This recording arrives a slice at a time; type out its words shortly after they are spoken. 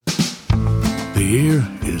The year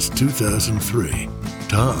is 2003.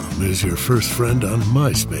 Tom is your first friend on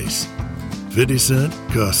MySpace. 50 Cent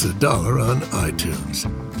costs $1 on iTunes.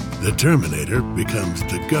 The Terminator becomes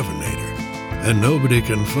the Governator, and nobody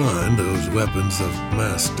can find those weapons of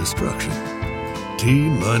mass destruction.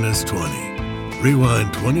 T-20.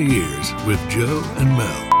 Rewind 20 years with Joe and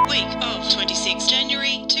Mel. Week of 26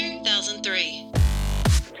 January 2003.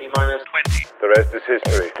 T-20. The rest is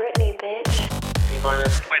history. Britney, bitch.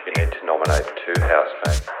 T-20. You need to nominate 2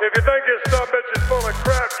 housemates. If you think your son bitch is full of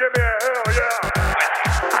crap, give me a hell yeah.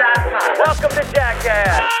 Welcome to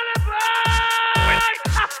Jackass.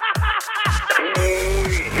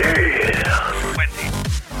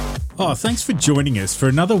 Oh, thanks for joining us for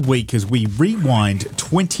another week as we rewind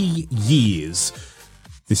 20 years.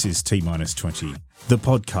 This is T-20, the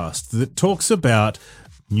podcast that talks about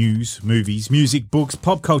news, movies, music, books,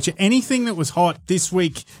 pop culture, anything that was hot this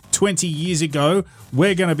week 20 years ago.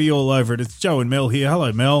 We're going to be all over it. It's Joe and Mel here.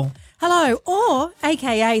 Hello, Mel. Hello, or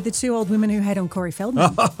AKA the two old women who hate on Corey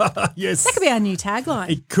Feldman. Yes. That could be our new tagline.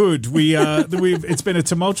 It could. It's been a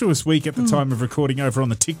tumultuous week at the time of recording over on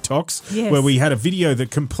the TikToks, Yes. where we had a video that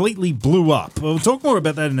completely blew up. We'll talk more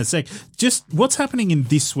about that in a sec. Just what's happening in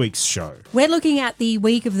this week's show? We're looking at the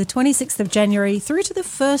week of the 26th of January through to the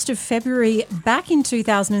 1st of February back in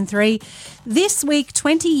 2003. This week,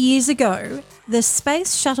 20 years ago, the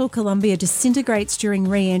Space Shuttle Columbia disintegrates during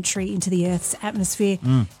re-entry into the Earth's atmosphere,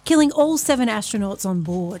 killing all 7 astronauts on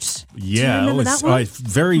board. Do you remember that one?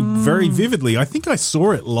 Very vividly. I think I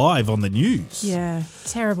saw it live on the news. Yeah,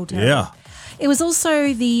 terrible. Yeah. It was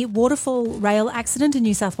also the Waterfall rail accident in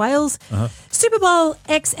New South Wales. Super Bowl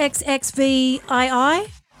XXXVII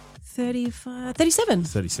 37.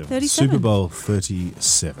 Super Bowl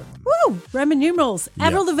 37. Woo! Roman numerals.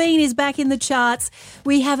 Avril Lavigne is back in the charts.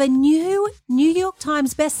 We have a new New York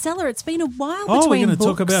Times bestseller. It's been a while between we're going to books.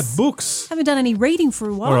 talk about books. Haven't done any reading for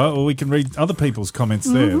a while. All right, well, we can read other people's comments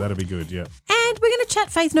there. That'll be good, yeah. And we're going to chat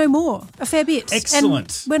Faith No More a fair bit.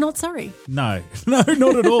 Excellent. And we're not sorry. No, not at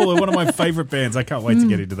all. They're one of my favourite bands. I can't wait to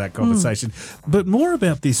get into that conversation. But more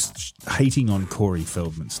about this hating on Corey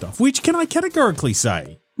Feldman stuff, which can I categorically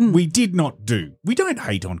say we did not do. We don't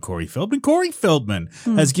hate on Corey Feldman. Corey Feldman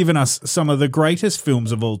has given us some of the greatest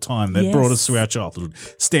films of all time that brought us through our childhood.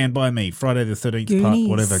 Stand By Me, Friday the 13th part,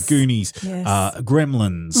 whatever, Goonies,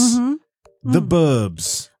 Gremlins, The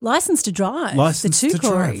Burbs. License to Drive. License the two to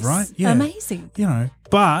Drive, Coreys. right? Yeah. Amazing. You know,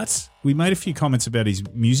 but we made a few comments about his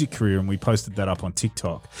music career and we posted that up on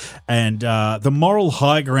TikTok. And the moral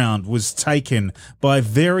high ground was taken by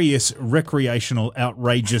various recreational,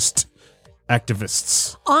 outrageous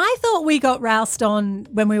activists. I thought we got roused on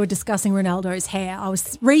when we were discussing Ronaldo's hair. I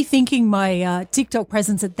was rethinking my TikTok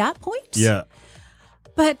presence at that point. Yeah.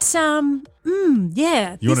 But,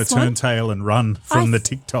 yeah. You want to turn tail and run from the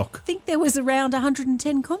TikTok? I think there was around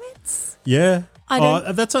 110 comments. Yeah.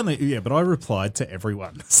 That's but I replied to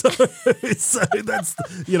everyone. So that's,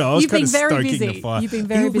 I was kind of stoking the fire. You've been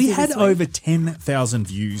very busy. We had this week. over 10,000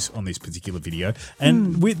 views on this particular video,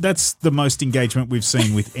 and that's the most engagement we've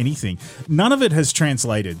seen with anything. None of it has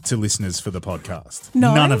translated to listeners for the podcast.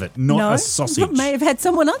 No. None of it. Not a sausage. But may have had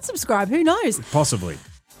someone unsubscribe. Who knows? Possibly.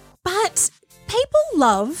 But people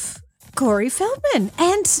love Corey Feldman.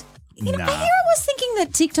 And, here I was thinking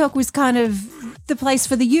that TikTok was kind of the place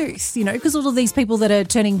for the youth, because all of these people that are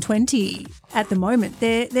turning 20 at the moment,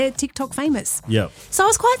 they're TikTok famous. Yeah. So I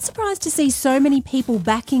was quite surprised to see so many people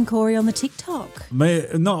backing Corey on the TikTok.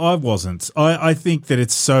 No, I wasn't. I think that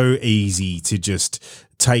it's so easy to just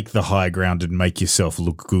take the high ground and make yourself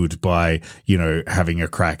look good by, having a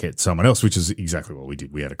crack at someone else, which is exactly what we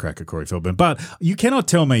did. We had a crack at Corey Feldman. But you cannot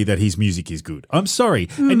tell me that his music is good. I'm sorry.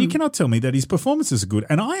 And you cannot tell me that his performances are good.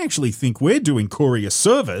 And I actually think we're doing Corey a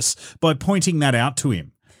service by pointing that out to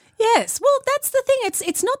him. Yes. Well, that's the thing.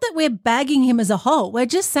 It's not that we're bagging him as a whole. We're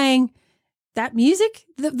just saying that music,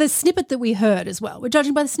 the snippet that we heard as well. We're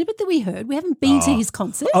judging by the snippet that we heard. We haven't been to his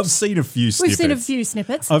concert. I've seen a few snippets. We've seen a few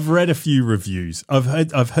snippets. I've read a few reviews. I've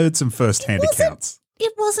heard some first-hand accounts.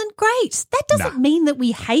 It wasn't great. That doesn't mean that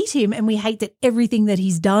we hate him and we hate that everything that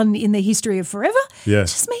he's done in the history of forever. Yeah. It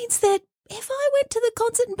just means that if I went to the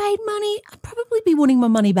concert and paid money, I'd probably be wanting my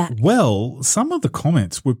money back. Well, some of the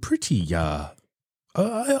comments were pretty I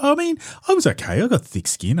was okay. I got thick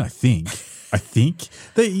skin, I think.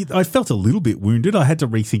 I felt a little bit wounded. I had to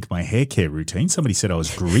rethink my hair care routine. Somebody said I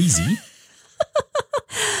was greasy.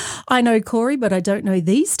 I know Corey, but I don't know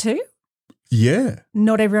these two. Yeah.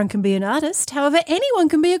 Not everyone can be an artist. However, anyone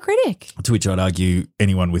can be a critic. To which I'd argue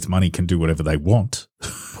anyone with money can do whatever they want.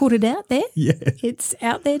 Put it out there. Yeah. It's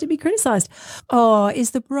out there to be criticised. Oh,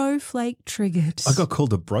 is the bro flake triggered? I got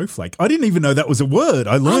called a bro flake. I didn't even know that was a word.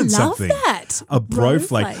 I learned something. I love that. flaked. A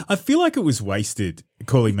broflake. I feel like it was wasted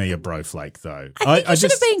calling me a broflake, though. I think you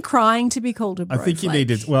should have been crying to be called a broflake. I think you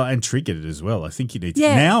needed, and triggered as well. I think you need to.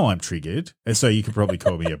 Now I'm triggered, and so you could probably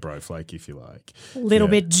call me a broflake if you like. A little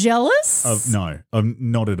bit jealous? No, I'm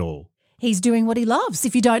not at all. He's doing what he loves.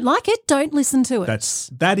 If you don't like it, don't listen to it.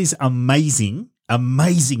 That is amazing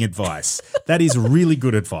advice. That is really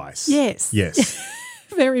good advice. Yes.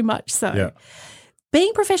 Very much so. Yeah.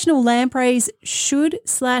 Being professional lampreys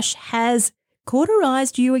should/has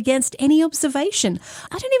cauterized you against any observation.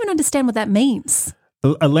 I don't even understand what that means.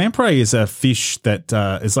 A lamprey is a fish that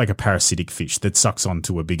is like a parasitic fish that sucks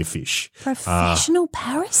onto a bigger fish. Professional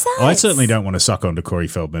parasites? I certainly don't want to suck onto Corey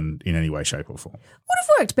Feldman in any way, shape or form. Would have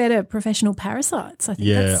worked better, professional parasites. I think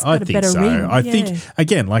that's got I a think better so. ring. I think,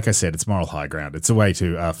 again, like I said, it's moral high ground. It's a way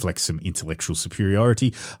to flex some intellectual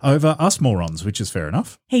superiority over us morons, which is fair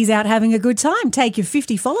enough. He's out having a good time. Take your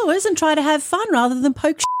 50 followers and try to have fun rather than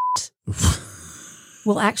poke shit.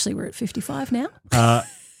 Well, actually, we're at 55 now.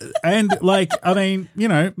 And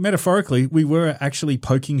metaphorically, we were actually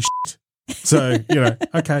poking shit. So,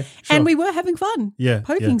 okay. Sure. And we were having fun. Yeah.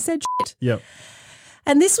 Poking said shit. Yep.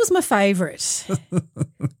 And this was my favourite.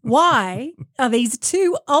 Why are these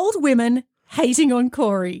two old women hating on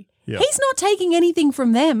Corey? Yep. He's not taking anything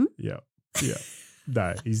from them. Yeah.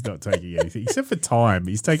 No, he's not taking anything except for time.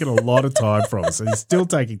 He's taken a lot of time from us, and he's still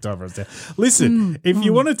taking time from us. Listen, if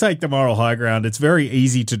you want to take the moral high ground, it's very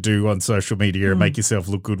easy to do on social media and make yourself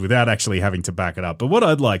look good without actually having to back it up. But what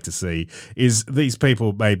I'd like to see is these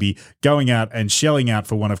people maybe going out and shelling out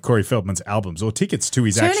for one of Corey Feldman's albums or tickets to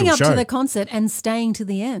his actual show. Turning up to the concert and staying to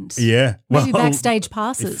the end. Yeah. Maybe backstage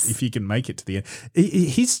passes. If you can make it to the end.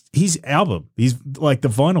 His album, he's like the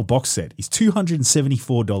vinyl box set, is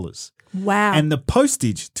 $274. Wow. And the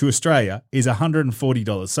postage to Australia is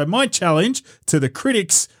 $140. So my challenge to the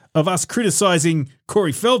critics of us criticising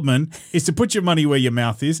Corey Feldman is to put your money where your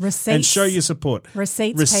mouth is and show your support.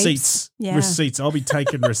 Receipts. Peeps. Yeah. Receipts. I'll be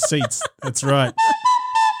taking receipts. That's right.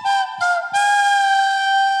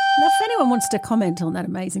 Now, if anyone wants to comment on that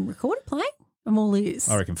amazing record playing, I'm all ears.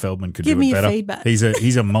 I reckon Feldman could Give do it me better. feedback. He's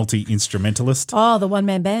a multi-instrumentalist. Oh, the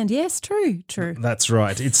one-man band. Yes, true. That's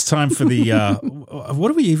right. It's time for the what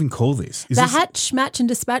do we even call this? The Hatch, Match and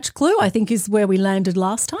Dispatch clue, I think, is where we landed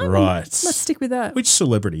last time. Right. Let's stick with that. Which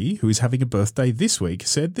celebrity who is having a birthday this week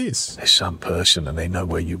said this? There's some person and they know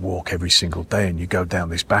where you walk every single day, and you go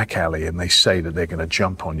down this back alley and they say that they're going to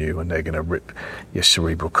jump on you and they're going to rip your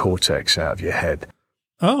cerebral cortex out of your head.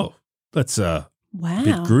 Oh, that's wow.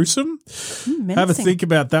 bit gruesome. Have a think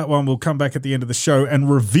about that one. We'll come back at the end of the show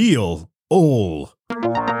and reveal all.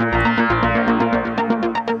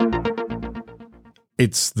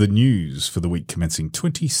 It's the news for the week commencing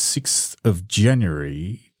 26th of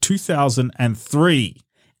January 2003.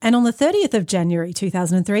 And on the 30th of January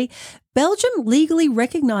 2003, Belgium legally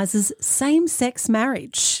recognises same-sex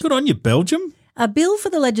marriage. Good on you, Belgium. A bill for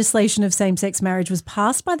the legislation of same-sex marriage was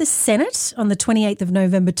passed by the Senate on the 28th of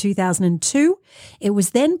November 2002. It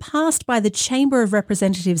was then passed by the Chamber of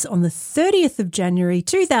Representatives on the 30th of January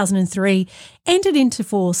 2003, entered into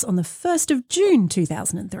force on the 1st of June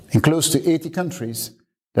 2003. In close to 80 countries,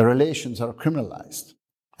 the relations are criminalized.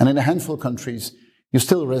 And in a handful of countries, you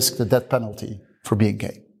still risk the death penalty for being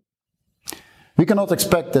gay. We cannot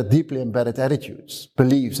expect that deeply embedded attitudes,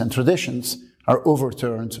 beliefs, and traditions are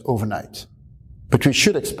overturned overnight. But we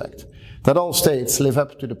should expect that all states live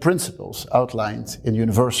up to the principles outlined in the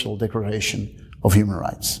Universal Declaration of Human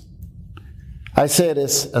Rights. I say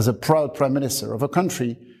this as a proud Prime Minister of a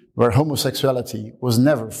country where homosexuality was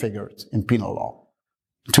never figured in penal law.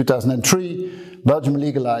 In 2003, Belgium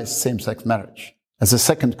legalized same-sex marriage as the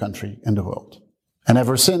second country in the world. And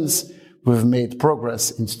ever since, we've made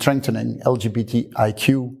progress in strengthening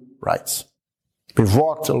LGBTIQ rights. We've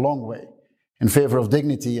walked a long way in favor of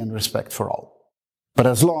dignity and respect for all. But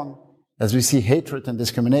as long as we see hatred and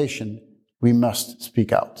discrimination, we must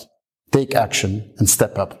speak out, take action, and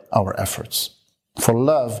step up our efforts. For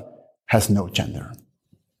love has no gender.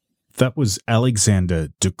 That was Alexander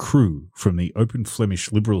De Croo from the Open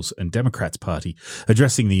Flemish Liberals and Democrats Party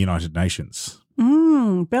addressing the United Nations.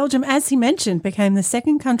 Belgium, as he mentioned, became the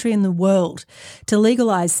second country in the world to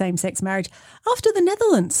legalise same-sex marriage after the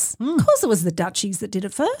Netherlands. Of course, it was the Dutchies that did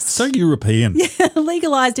it first. So European. Yeah,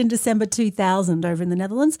 legalised in December 2000 over in the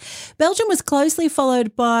Netherlands. Belgium was closely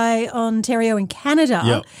followed by Ontario and Canada.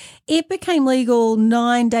 Yep. It became legal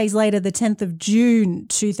 9 days later, the 10th of June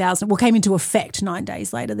 2000. Well, came into effect 9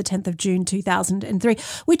 days later, the 10th of June 2003,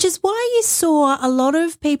 which is why you saw a lot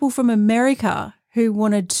of people from America who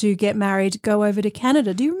wanted to get married go over to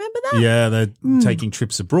Canada. Do you remember that? Yeah, they're taking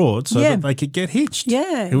trips abroad so that they could get hitched.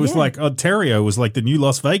 Yeah. It was like Ontario was like the new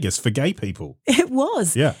Las Vegas for gay people. It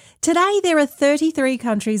was. Yeah. Today, there are 33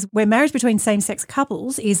 countries where marriage between same-sex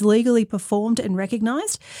couples is legally performed and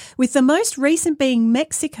recognised, with the most recent being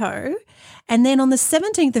Mexico. And then on the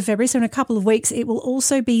 17th of February, so in a couple of weeks, it will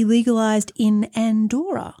also be legalised in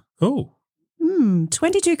Andorra. Oh.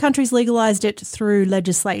 22 countries legalised it through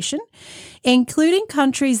legislation, including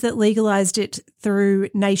countries that legalised it through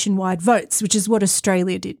nationwide votes, which is what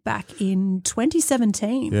Australia did back in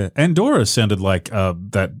 2017. Yeah, Andorra sounded like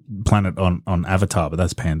that planet on Avatar, but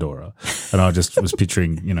that's Pandora. And I just was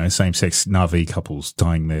picturing, same-sex Na'vi couples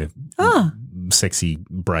tying their sexy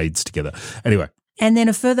braids together. Anyway. And then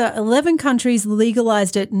a further 11 countries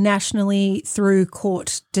legalised it nationally through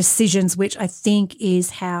court decisions, which I think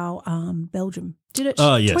is how Belgium did it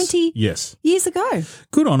 20 years ago.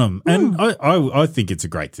 Good on them. And I think it's a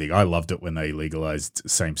great thing. I loved it when they legalised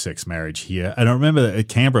same-sex marriage here. And I remember that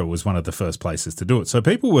Canberra was one of the first places to do it. So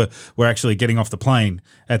people were actually getting off the plane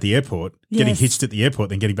at the airport, getting hitched at the airport,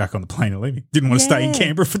 then getting back on the plane and leaving. Didn't want to stay in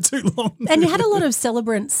Canberra for too long. And you had a lot of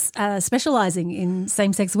celebrants specialising in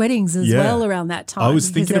same-sex weddings as well around that time. I was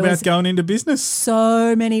thinking about going into business.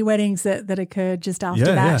 So many weddings that occurred just after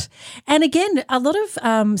that. Yeah. And again, a lot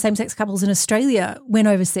of same-sex couples in Australia went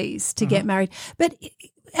overseas to get married. But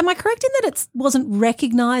am I correct in that it wasn't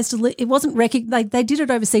recognised? It wasn't they did it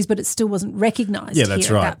overseas, but it still wasn't recognised. Yeah, that's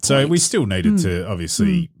right. So we still needed to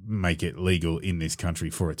obviously make it legal in this country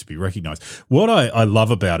for it to be recognised. What I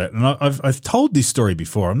love about it, and I've told this story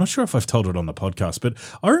before, I'm not sure if I've told it on the podcast, but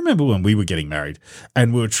I remember when we were getting married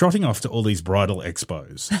and we were trotting off to all these bridal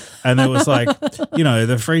expos and there was like,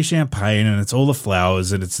 the free champagne and it's all the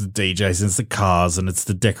flowers and it's the DJs and it's the cars and it's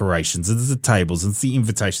the decorations and it's the tables and it's the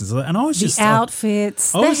invitations. And I was just the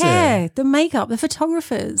outfits, the hair, the makeup, the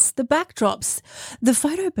photographers, the backdrops, the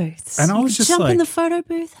photo booths. And I was just jump in the photo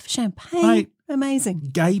booth, have champagne. Mate, amazing.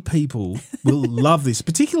 Gay people will love this,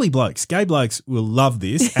 particularly blokes. Gay blokes will love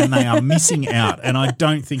this and they are missing out. And I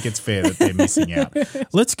don't think it's fair that they're missing out.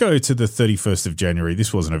 Let's go to the 31st of January.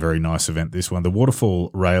 This wasn't a very nice event, this one. The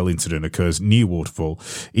Waterfall rail incident occurs near Waterfall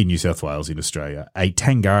in New South Wales in Australia. A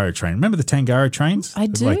Tangara train. Remember the Tangara trains? I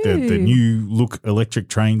do. Like the new look electric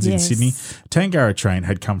trains in Sydney. Tangara train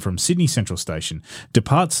had come from Sydney Central Station,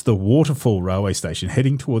 departs the Waterfall railway station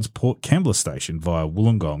heading towards Port Kembla Station via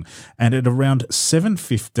Wollongong, and at around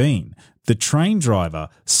 7:15, the train driver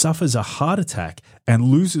suffers a heart attack and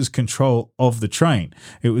loses control of the train.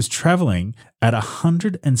 It was travelling at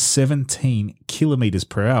 117 kilometres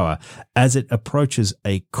per hour as it approaches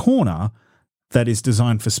a corner that is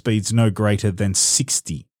designed for speeds no greater than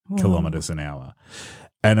 60 kilometres an hour.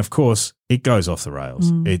 And, of course, it goes off the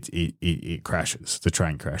rails. It crashes. The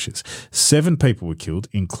train crashes. 7 people were killed,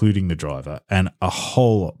 including the driver, and a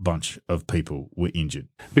whole bunch of people were injured.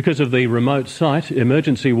 Because of the remote site,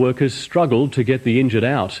 emergency workers struggled to get the injured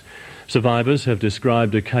out. Survivors have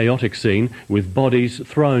described a chaotic scene with bodies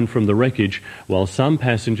thrown from the wreckage, while some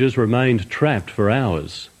passengers remained trapped for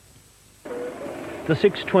hours. The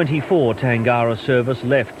 6:24 Tangara service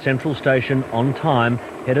left Central Station on time,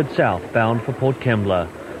 headed south, bound for Port Kembla.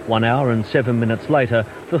 1 hour and 7 minutes later,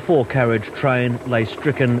 the 4-carriage train lay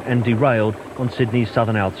stricken and derailed on Sydney's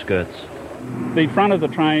southern outskirts. The front of the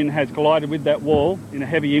train has collided with that wall in a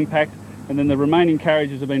heavy impact, and then the remaining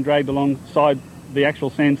carriages have been dragged alongside the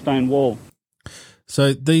actual sandstone wall.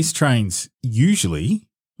 So these trains usually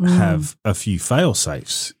have a few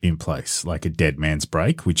fail-safes in place, like a dead man's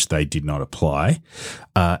brake, which they did not apply,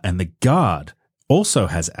 and the guard also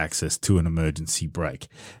has access to an emergency brake.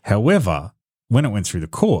 However, when it went through the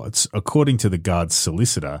courts, according to the guard's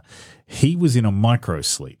solicitor, he was in a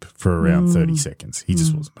micro-sleep for around 30 seconds. He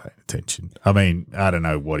just wasn't paying attention. I mean, I don't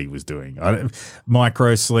know what he was doing.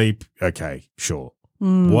 Micro-sleep, okay, sure,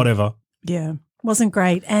 whatever. Yeah, wasn't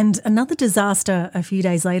great. And another disaster a few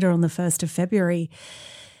days later on the 1st of February.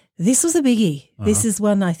 This was a biggie. This is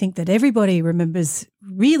one I think that everybody remembers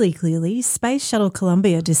really clearly. Space Shuttle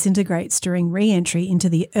Columbia disintegrates during re-entry into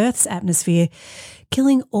the Earth's atmosphere,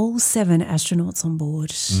 killing all 7 astronauts on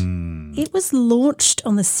board. It was launched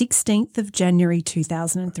on the 16th of January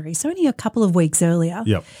 2003, so only a couple of weeks earlier,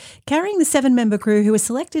 carrying the 7-member crew who were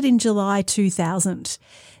selected in July 2000.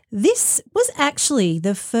 This was actually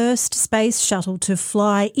the first space shuttle to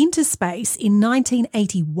fly into space in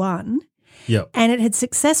 1981. And it had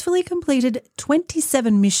successfully completed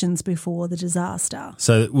 27 missions before the disaster.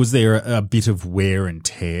 So was there a bit of wear and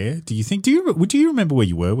tear, do you think? Do you remember where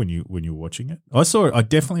you were when you were watching it? I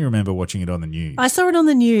definitely remember watching it on the news. I saw it on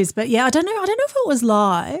the news, but yeah, I don't know if it was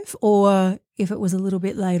live or if it was a little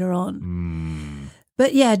bit later on.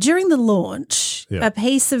 But yeah, during the launch, Yeah. a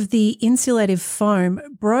piece of the insulative foam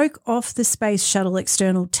broke off the Space Shuttle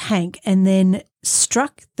external tank and then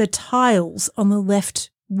struck the tiles on the left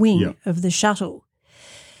wing Yeah. of the shuttle.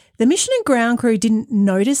 The mission and ground crew didn't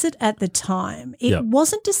notice it at the time. It Yeah.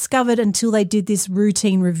 wasn't discovered until they did this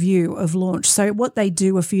routine review of launch. So what they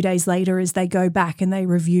do a few days later is they go back and they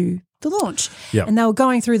review the launch. Yep. And they were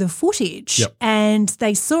going through the footage Yep. and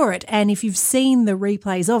they saw it. And if you've seen the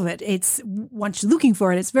replays of it, it's once you're looking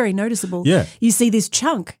for it, it's very noticeable. Yeah. You see this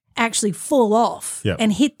chunk actually fall off Yep.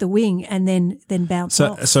 and hit the wing and then bounce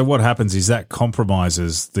off. So what happens is that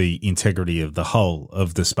compromises the integrity of the hull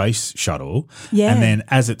of the space shuttle. Yeah. And then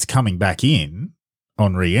as it's coming back in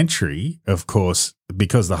on re-entry, of course,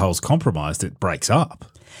 because the hull's compromised, it breaks up.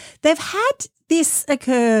 They've had this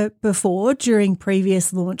occur before during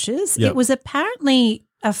previous launches. Yep. It was apparently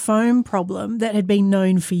a foam problem that had been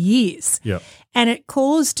known for years. Yeah. And it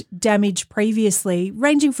caused damage previously,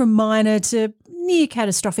 ranging from minor to near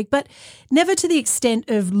catastrophic, but never to the extent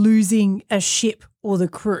of losing a ship or the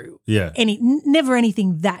crew. Yeah. Never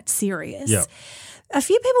anything that serious. Yeah. A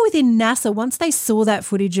few people within NASA, once they saw that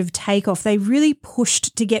footage of takeoff, they really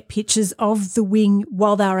pushed to get pictures of the wing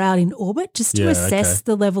while they were out in orbit just to Yeah, assess okay.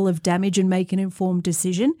 the level of damage and make an informed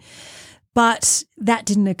decision. But that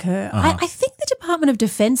didn't occur. Uh-huh. I think the Department of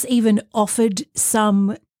Defense even offered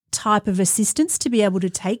some type of assistance to be able to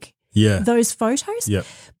take Yeah. those photos. Yep.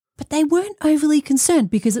 But they weren't overly concerned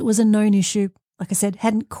because it was a known issue, like I said,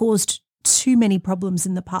 hadn't caused too many problems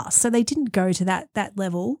in the past. So they didn't go to that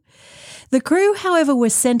level. The crew, however,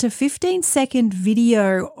 were sent a 15-second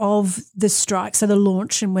video of the strike, so the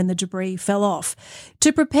launch and when the debris fell off,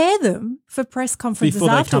 to prepare them for press conferences Before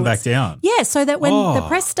they afterwards. come back down. Yeah, so that when the Oh.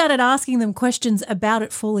 press started asking them questions about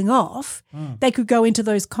it falling off, they could go into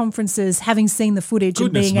those conferences having seen the footage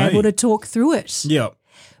Goodness and being me. able to talk through it. Yeah.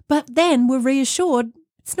 But then we're reassured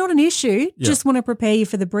it's not an issue. Yeah. Just want to prepare you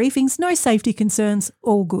for the briefings. No safety concerns.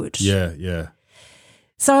 All good. Yeah, yeah.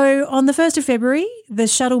 So on the 1st of February, the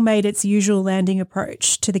shuttle made its usual landing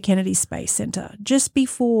approach to the Kennedy Space Center just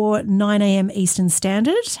before 9 a.m. Eastern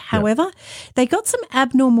Standard. However, they got some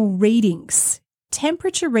abnormal readings.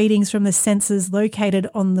 Temperature readings from the sensors located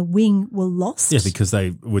on the wing were lost. Yeah, because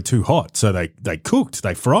they were too hot. So they cooked,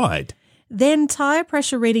 they fried. Then tire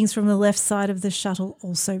pressure readings from the left side of the shuttle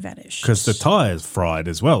also vanished. Because the tyres fried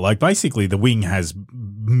as well. Like basically the wing has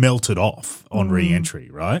melted off on re-entry,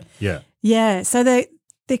 right? Yeah. Yeah, so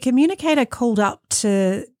the communicator called up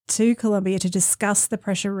to Columbia to discuss the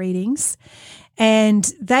pressure readings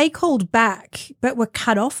and they called back but were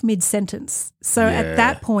cut off mid-sentence. So Yeah. at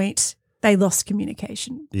that point, they lost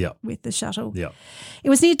communication Yeah. with the shuttle. Yeah.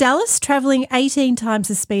 It was near Dallas, travelling 18 times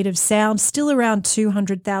the speed of sound, still around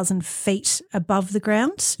 200,000 feet above the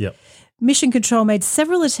ground. Yep. Mission Control made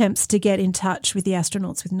several attempts to get in touch with the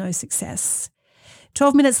astronauts with no success.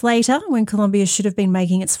 12 minutes later, when Columbia should have been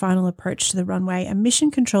making its final approach to the runway, a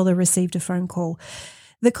mission controller received a phone call.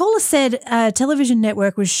 The caller said a television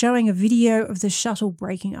network was showing a video of the shuttle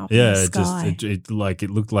breaking up in the sky. it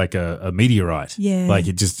looked like a meteorite. Yeah. Like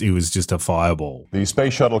it was just a fireball. The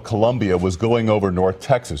Space Shuttle Columbia was going over North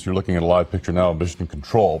Texas. You're looking at a live picture now of Mission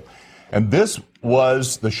Control. And this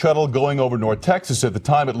was the shuttle going over North Texas. At the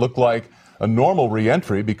time, it looked like a normal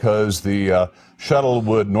re-entry because the shuttle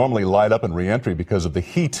would normally light up in re-entry because of the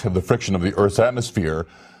heat of the friction of the Earth's atmosphere.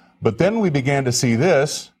 But then we began to see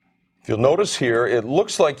this. If you'll notice here, it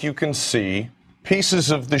looks like you can see pieces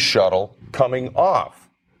of the shuttle coming off.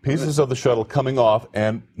 Pieces of the shuttle coming off,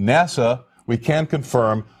 and NASA, we can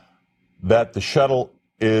confirm that the shuttle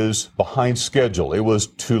is behind schedule. It was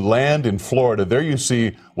to land in Florida. There you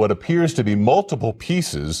see what appears to be multiple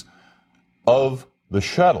pieces of the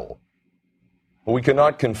shuttle. We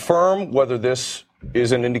cannot confirm whether this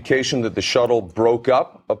is an indication that the shuttle broke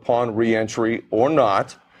up upon re-entry or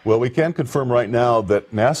not. Well, we can confirm right now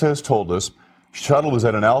that NASA has told us shuttle was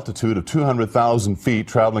at an altitude of 200,000 feet,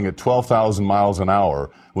 traveling at 12,000 miles an hour.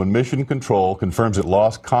 When Mission Control confirms it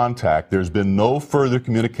lost contact, there's been no further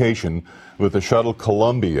communication with the shuttle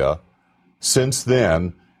Columbia since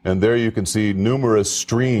then. And there you can see numerous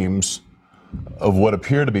streams of what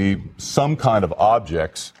appear to be some kind of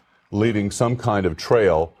objects leaving some kind of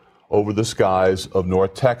trail over the skies of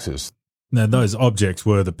North Texas. Now, those objects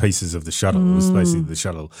were the pieces of the shuttle. It was basically the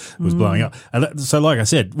shuttle was blowing up. And so, like I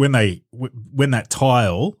said, when that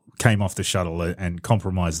tile came off the shuttle and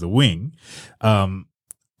compromised the wing,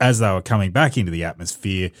 as they were coming back into the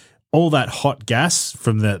atmosphere, all that hot gas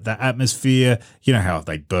from the atmosphere, you know how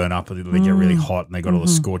they burn up and they get really hot and they got all the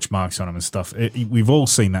scorch marks on them and stuff. We've all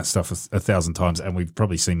seen that stuff a thousand times, and we've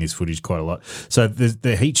probably seen this footage quite a lot. So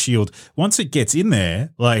the heat shield, once it gets in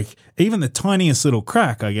there, like even the tiniest little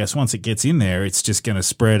crack, I guess, once it gets in there, it's just going to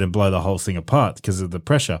spread and blow the whole thing apart because of the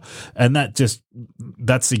pressure. And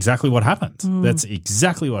that's exactly what happened. That's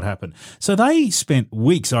exactly what happened. So they spent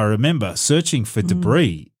weeks, I remember, searching for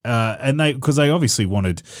debris. And because they obviously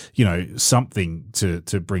wanted, you know, something to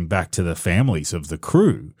bring back to the families of the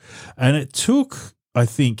crew. And it took, I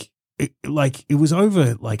think, it was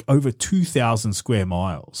over 2,000 square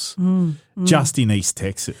miles just in East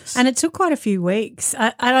Texas. And it took quite a few weeks.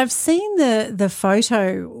 And I've seen the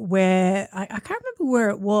photo where, I can't remember where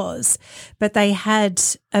it was, but they had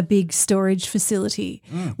a big storage facility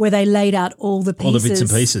where they laid out all the bits and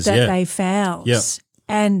pieces that they found. Yep.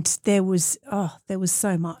 And there was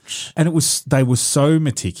so much. And they were so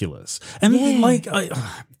meticulous. And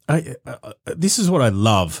this is what I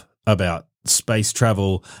love about space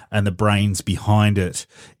travel and the brains behind it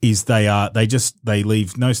is they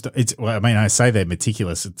leave no I say they're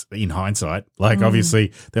meticulous. It's in hindsight. Like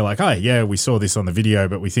obviously they're like, oh yeah, we saw this on the video,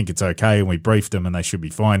 but we think it's okay, and we briefed them and they should be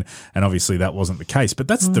fine. And obviously that wasn't the case. But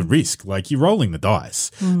that's the risk. Like you're rolling the dice.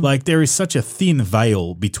 Like there is such a thin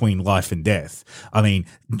veil between life and death. I mean,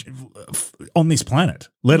 on this planet,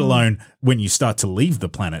 let alone when you start to leave the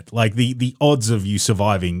planet. Like the odds of you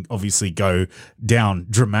surviving obviously go down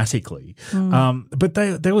dramatically. But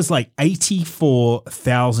there was like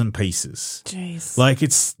 84,000 pieces. Jeez. Like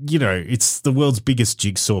it's the world's biggest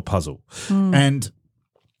jigsaw puzzle. And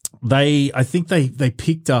I think they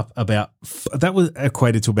picked up that was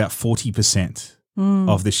equated to about 40%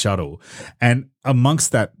 of the shuttle. And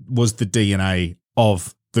amongst that was the DNA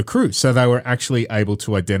of the crew. So they were actually able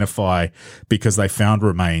to identify, because they found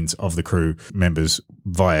remains of the crew members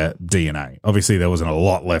via DNA. Obviously there wasn't a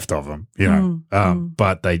lot left of them,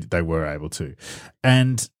 but they were able to.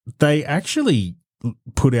 And they actually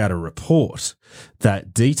put out a report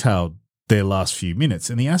that detailed their last few minutes,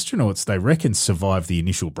 and the astronauts, they reckon, survived the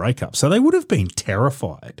initial breakup. So they would have been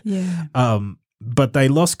terrified. Yeah. But they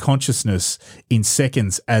lost consciousness in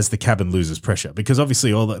seconds as the cabin loses pressure, because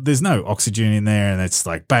obviously there's no oxygen in there, and it's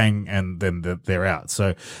like bang, and then they're out.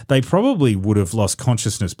 So they probably would have lost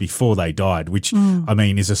consciousness before they died, which I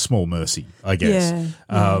mean is a small mercy, I guess.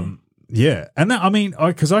 Yeah. And that, I mean,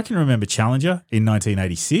 because I can remember Challenger in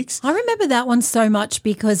 1986. I remember that one so much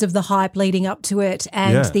because of the hype leading up to it,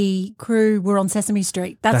 and the crew were on Sesame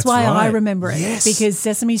Street. That's why right. I remember it, because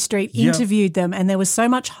Sesame Street interviewed them, and there was so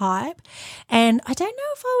much hype. And I don't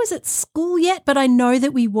know if I was at school yet, but I know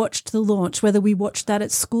that we watched the launch, whether we watched that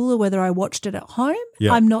at school or whether I watched it at home.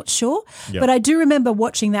 I'm not sure. But I do remember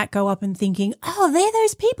watching that go up and thinking, oh, they're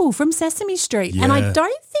those people from Sesame Street. And I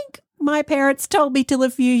don't think my parents told me till a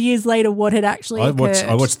few years later what had actually occurred.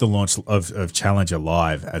 I watched the launch of Challenger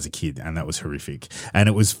live as a kid, and that was horrific. And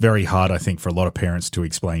it was very hard, I think, for a lot of parents to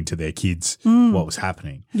explain to their kids what was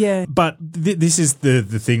happening. Yeah. But this is the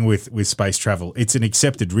thing with space travel. It's an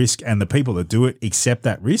accepted risk, and the people that do it accept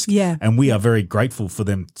that risk. Yeah. And we are very grateful for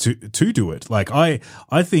them to do it. Like I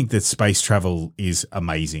think that space travel is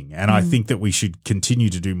amazing, and I think that we should continue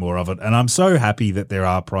to do more of it. And I'm so happy that there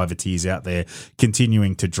are privateers out there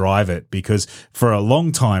continuing to drive it, because for a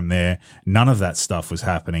long time there, none of that stuff was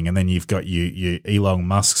happening. And then you've got your Elon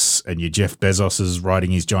Musk's and your Jeff Bezos's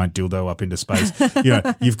riding his giant dildo up into space.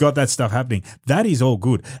 You've got that stuff happening. That is all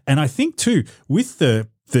good. And I think too, with the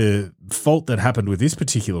fault that happened with this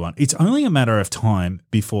particular one, it's only a matter of time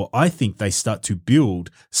before I think they start to build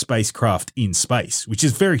spacecraft in space, which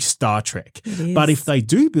is very Star Trek. But if they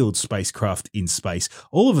do build spacecraft in space,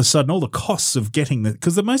 all of a sudden all the costs of getting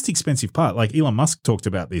because the most expensive part, like Elon Musk talked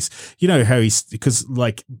about this, how because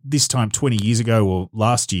like this time 20 years ago, or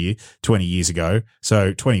last year, 20 years ago,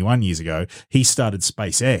 so 21 years ago, he started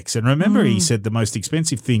SpaceX. And remember, he said the most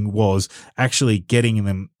expensive thing was actually getting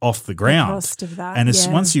them off the ground. The cost of that, and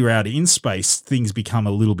once you're out in space, things become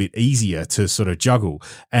a little bit easier to sort of juggle.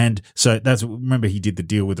 And so remember he did the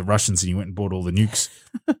deal with the Russians, and he went and bought all the nukes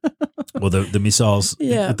or the missiles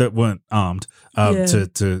that weren't armed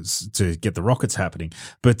to get the rockets happening.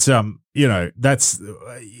 But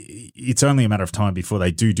it's only a matter of time before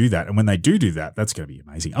they do that. And when they do that, that's going to be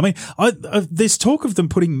amazing. I mean, there's talk of them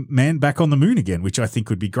putting man back on the moon again, which I think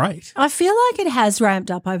would be great. I feel like it has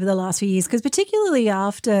ramped up over the last few years, because particularly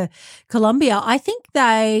after Columbia, I think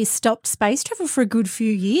they stopped space travel for a good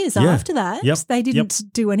few years after that. They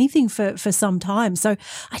didn't do anything for some time. So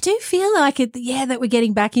I do feel like that we're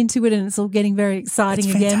getting back into it, and it's all getting very exciting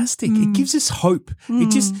again. Fantastic. It gives us hope.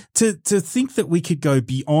 It just to think that we could go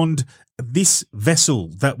beyond this vessel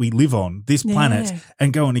that we live on, this planet,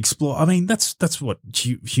 and go and explore. I mean, that's what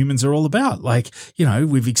humans are all about. Like, you know,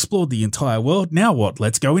 we've explored the entire world. Now what?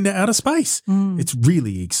 Let's go into outer space. It's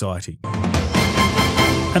really exciting.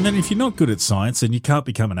 And then if you're not good at science and you can't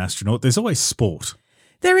become an astronaut, there's always sport.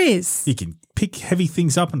 There is. You can pick heavy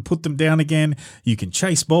things up and put them down again. You can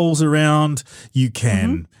chase balls around. You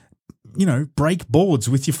can, you know, break boards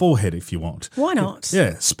with your forehead if you want. Why not?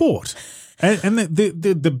 Yeah, sport. And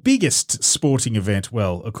the biggest sporting event,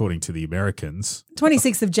 well, according to the Americans,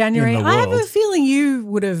 26th of January. in the I have a world. feeling you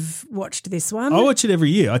would have watched this one. I watch it every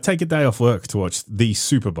year. I take a day off work to watch the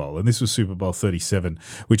Super Bowl, and this was Super Bowl 37,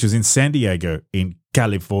 which was in San Diego in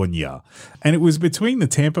California. And it was between the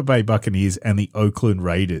Tampa Bay Buccaneers and the Oakland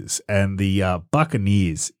Raiders, and the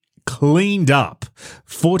Buccaneers cleaned up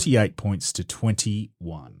 48 points to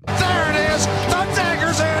 21. There it is. The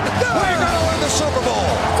dagger's in. We're going to win the Super Bowl.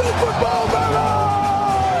 Super Bowl, baby!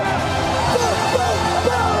 Boom, boom,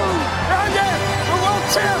 boom! Right there. We're world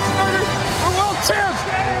champs, baby. We're world champs.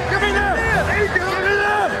 Give me that. Give me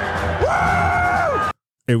that.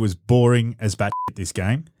 Woo! It was boring as bat this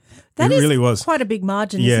game. That it is really was quite a big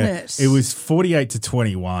margin, yeah, isn't it? It was 48 to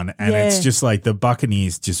 21, and Yeah. it's just like the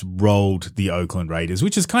Buccaneers just rolled the Oakland Raiders,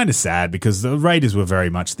 which is kind of sad because the Raiders were very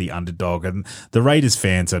much the underdog, and the Raiders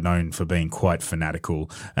fans are known for being quite fanatical,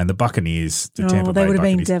 and the Buccaneers, the Tampa they Bay would have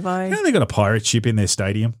been Buccaneers, Devo. you know, they got a pirate ship in their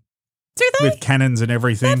stadium. Do they? With cannons and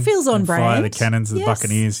everything. That feels on and brand. Fire the cannons of the Yes.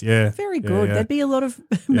 Buccaneers, yeah. Very Yeah, good. yeah. There'd be a lot of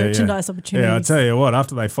Yeah, merchandise yeah. opportunities. Yeah, I'll tell you what,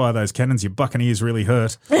 after they fire those cannons, your Buccaneers really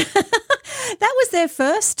hurt. That was their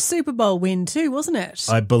first Super Bowl win too, wasn't it?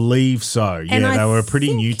 I believe so. Yeah, And I they were a pretty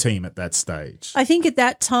think- new team at that stage. I think at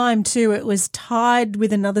that time too, it was tied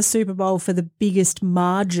with another Super Bowl for the biggest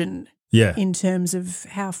margin. Yeah. In terms of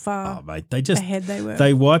how far They just ahead they were.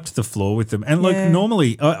 They wiped the floor with them. And look, Yeah.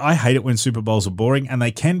 normally I hate it when Super Bowls are boring, and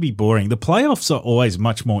they can be boring. The playoffs are always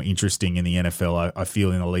much more interesting in the NFL, I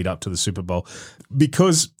feel, in the lead up to the Super Bowl,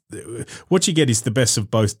 because what you get is the best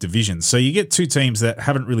of both divisions. So you get two teams that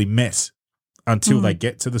haven't really met until they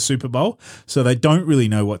get to the Super Bowl, so they don't really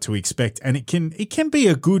know what to expect, and it can be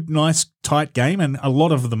a good, nice, tight game, and a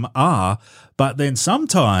lot of them are, but then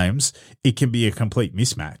sometimes it can be a complete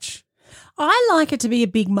mismatch. I like it to be a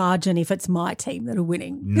big margin if it's my team that are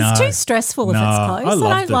winning. No. It's too stressful if No, it's I close. I,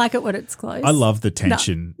 love don't the- like it when it's close. I love the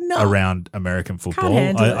tension No. around American football.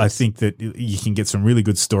 handle I it. think that you can get some really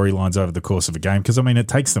good storylines over the course of a game because, I mean, it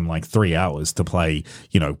takes them like 3 hours to play,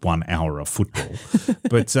 1 hour of football.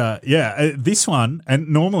 But, this one, and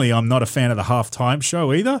normally I'm not a fan of the halftime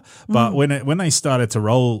show either, but when they started to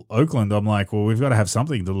roll Oakland, I'm like, well, we've got to have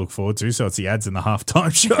something to look forward to, so it's the ads and the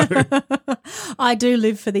halftime show. I do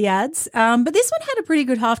live for the ads. But this one had a pretty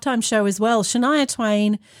good halftime show as well. Shania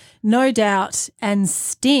Twain, No Doubt, and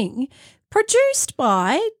Sting, produced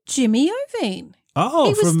by Jimmy Iovine. Oh,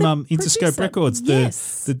 He was from the Interscope producer. Records,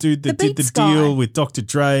 Yes. the dude that The did the Beats guy. deal with Dr.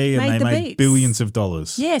 Dre, and Made they the made beats. billions of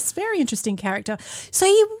dollars. Yes, very interesting character. So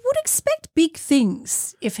you would expect big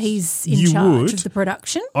things if he's in You charge would. of the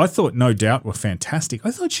production. I thought No Doubt were fantastic.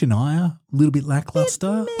 I thought Shania, a little bit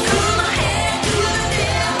lackluster.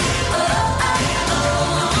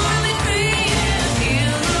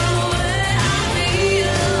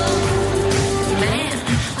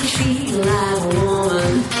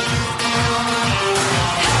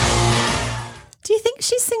 Do you think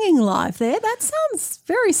she's singing live there? That sounds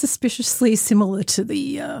very suspiciously similar to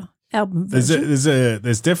the album version.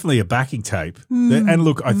 There's definitely a backing tape. And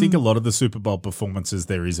look, I think a lot of the Super Bowl performances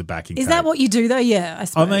there is a backing tape. Is that what you do though? Yeah, I I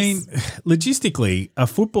suppose. mean, logistically, a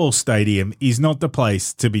football stadium is not the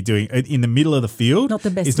place to be doing in the middle of the field. Not the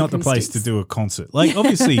best It's not the place to acoustics. do a concert. Like,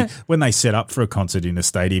 obviously, when they set up for a concert in a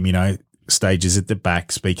stadium, stages at the back,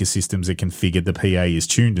 speaker systems are configured, the PA is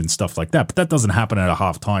tuned and stuff like that. But that doesn't happen at a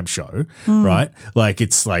halftime show, right? Like,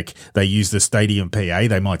 it's like they use the stadium PA.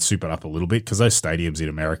 They might soup it up a little bit because those stadiums in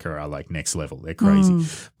America are like next level. They're crazy.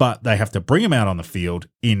 But they have to bring them out on the field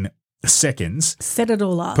in seconds, Set it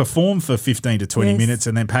all up. perform for 15 to 20 Yes. minutes,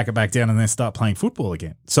 and then pack it back down and then start playing football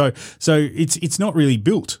again. So it's not really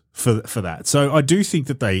built for that. So I do think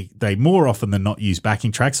that they more often than not use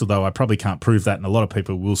backing tracks, although I probably can't prove that, and a lot of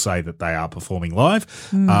people will say that they are performing live.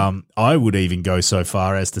 I would even go so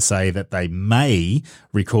far as to say that they may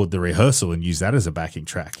record the rehearsal and use that as a backing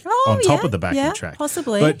track on top of the backing track.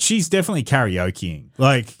 Possibly. But she's definitely karaokeing.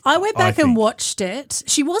 Like, I went back and think. watched it.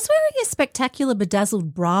 She was wearing a spectacular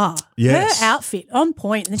bedazzled bra. Yes. Her outfit on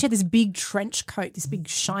point. And then she had this big trench coat, this big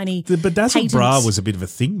shiny The bedazzled patent. bra was a bit of a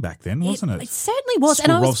thing back then, wasn't it? It certainly was.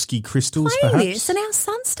 And I was Swarovski crystals, playing perhaps? this, and our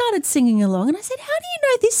son started singing along, and I said, "How do you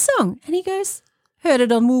know this song?" And he goes, Heard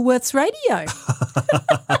it on Woolworths Radio.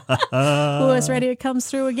 Woolworths Radio comes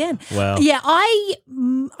through again. Wow. Yeah, I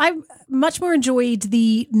much more enjoyed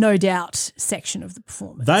the No Doubt section of the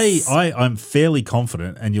performance. I'm fairly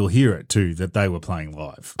confident, and you'll hear it too, that they were playing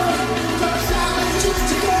live.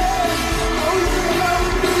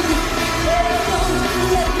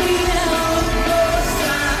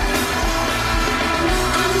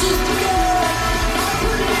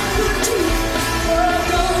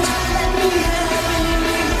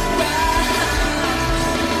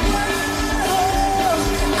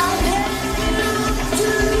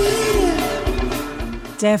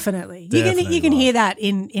 Definitely. You can hear that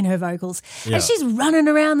in her vocals. Yeah. And she's running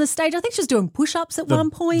around the stage. I think she's doing push-ups at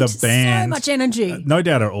one point. The band, so much energy. No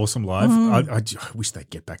Doubt are awesome live. Mm. I wish they'd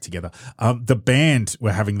get back together. The band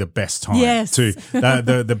were having the best time Yes. too.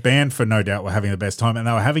 The band for No Doubt were having the best time, and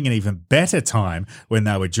they were having an even better time when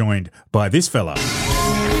they were joined by this fella.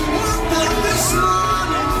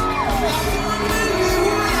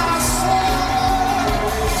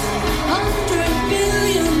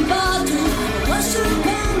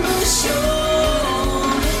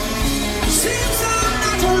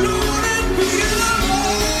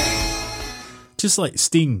 Just like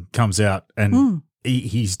Sting comes out and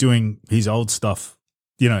he's doing his old stuff,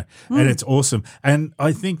 and it's awesome. And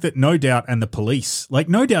I think that No Doubt and the Police, like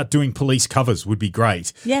No Doubt doing Police covers would be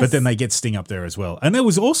great, Yes. but then they get Sting up there as well. And it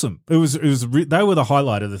was awesome. They were the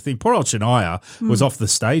highlight of the thing. Poor old Shania was off the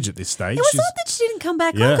stage at this stage. It was odd that she didn't come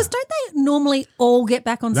back on, Yeah. because don't they normally all get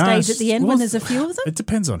back on No, stage at the end when well, there's a few of them? It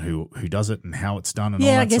depends on who does it and how it's done and all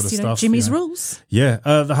Yeah, that I guess, sort of stuff. Jimmy's rules. Yeah,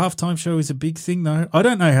 the halftime show is a big thing though. I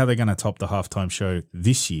don't know how they're going to top the halftime show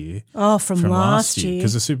this year. Oh, from last year.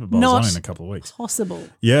 Because the Super Bowl's Not only in a couple of weeks. Possible.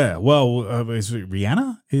 Yeah, well, is it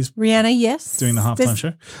Rihanna is Rihanna, yes. doing the halftime There's-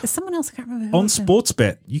 show. There's someone else, I can't remember who On it is.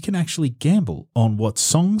 Sportsbet, you can actually gamble on what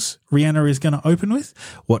songs Rihanna is going to open with,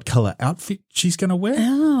 what colour outfit she's going to wear.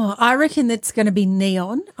 Oh, I reckon that's going to be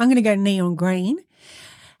neon. I'm going to go neon green.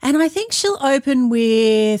 And I think she'll open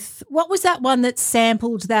with, what was that one that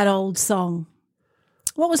sampled that old song?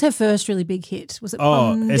 What was her first really big hit? Was it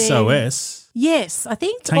Ponde? SOS. Yes, I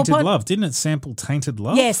think. Tainted or Love. Didn't it sample Tainted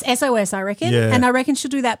Love? Yes, SOS, I reckon. Yeah. And I reckon she'll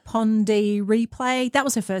do that Ponde replay. That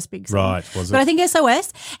was her first big song. Right, was it? But I think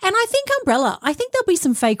SOS. And I think Umbrella. I think there'll be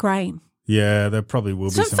some fake rain. Yeah, there probably will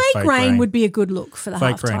be some fake rain would be a good look for the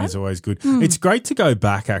Fake halftime. rain is always good. Mm. It's great to go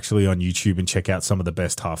back actually on YouTube and check out some of the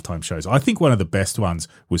best halftime shows. I think one of the best ones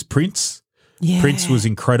was Prince. Yeah. Prince was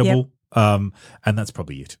incredible. And that's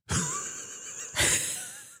probably it.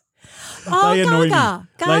 Oh, They annoy me. Gaga.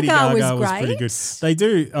 Lady Gaga was was great. pretty good. They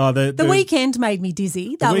do. The Weeknd made me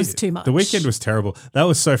dizzy. That was too much. The Weeknd was terrible. That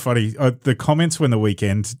was so funny. The comments when The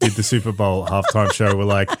Weeknd did the Super Bowl halftime show were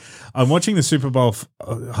like, I'm watching the Super Bowl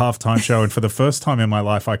halftime show, and for the first time in my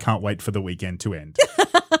life, I can't wait for the weekend to end.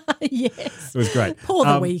 Yes. It was great. Poor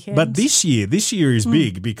The Weeknd. But this year is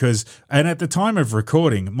big because, and at the time of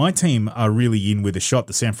recording, my team are really in with a shot.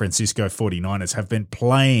 The San Francisco 49ers have been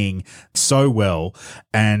playing so well,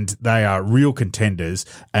 and they are real contenders.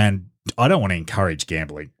 And I don't want to encourage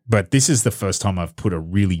gambling, but this is the first time I've put a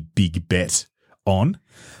really big bet on.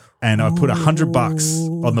 And I put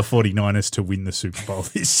 $100 on the 49ers to win the Super Bowl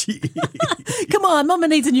this year. Come on, Mama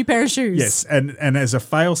needs a new pair of shoes. Yes, and as a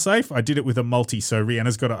fail-safe, I did it with a multi. So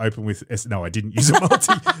Rihanna's got to open with no, I didn't use a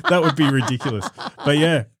multi. That would be ridiculous. But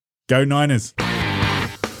yeah, go Niners.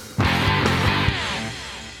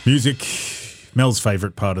 Music, Mel's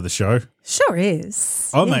favourite part of the show. Sure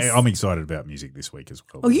is. I'm Yes. excited about music this week as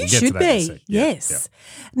well. Oh, you We'll get to should that in a be. sec. Yeah, Yes.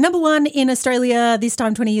 Number one in Australia this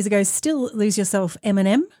time 20 years ago, still Lose Yourself,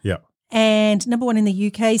 Eminem. Yeah. And number one in the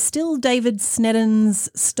UK, still David Snedden's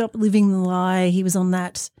Stop Living the Lie. He was on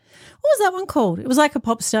that. What was that one called? It was like a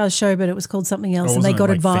pop stars show, but it was called something else, Oh, and they wasn't it got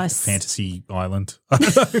like advice. Fantasy Island. I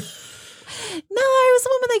don't know. No, it was the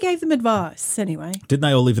one where they gave them advice. Anyway. Didn't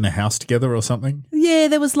they all live in a house together or something? Yeah,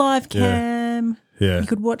 there was live Yeah. cam. Yeah. You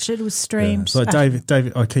could watch it. It was Yeah. streamed. So David,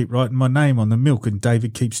 I keep writing my name on the milk, and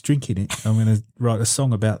David keeps drinking it. I'm going to write a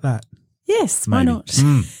song about that. Yes, why Maybe. not?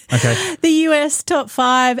 Okay. The US top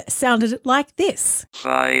 5 sounded like this.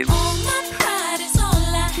 5.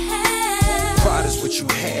 Pride is what you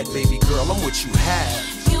had, baby girl. I'm what you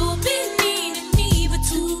have. You'll be needing me, but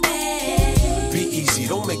too bad. Be easy,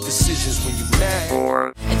 don't make decisions when you're mad.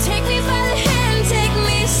 4. Take me by the hand, take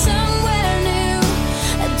me somewhere new.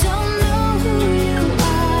 I don't know who you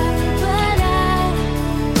are, but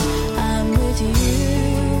I'm with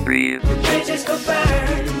you. 3. Bridges go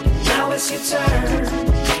burn, now it's your turn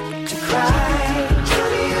to cry. Draw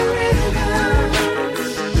me a river,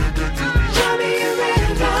 draw me a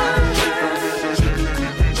river,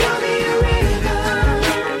 draw me a river.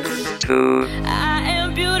 2. I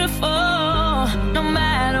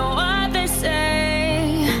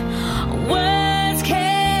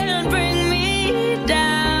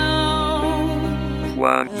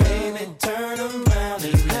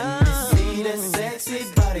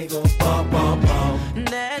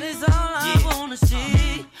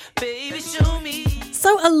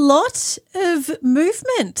a lot of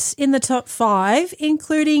movement in the top 5,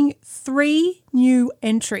 including 3 new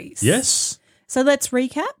entries. Yes. So let's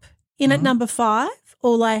recap. In at number 5,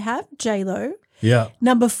 All I Have, J-Lo. Yeah.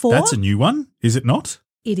 Number 4. That's a new one, is it not?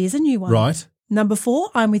 It is a new one. Right. Number 4,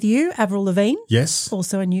 I'm With You, Avril Lavigne. Yes.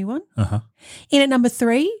 Also a new one. Uh-huh. In at number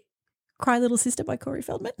 3, Cry Little Sister by Corey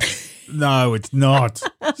Feldman. No, it's not.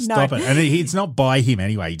 Stop it. And it's not by him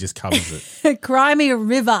anyway. He just covers it. Cry Me a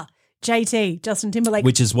River, JT, Justin Timberlake.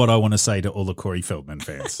 Which is what I want to say to all the Corey Feldman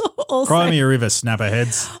fans. Also- Cry me a river,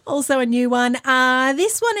 snapperheads. Also a new one.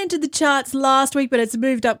 This one entered the charts last week, but it's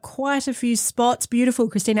moved up quite a few spots. Beautiful,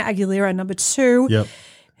 Christina Aguilera, number 2. Yep.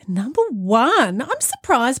 Number 1. I'm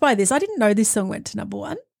surprised by this. I didn't know this song went to number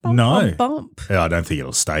 1. Bump, No. Bump, bump. Yeah, I don't think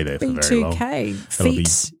it'll stay there for very long. B2K, That'll be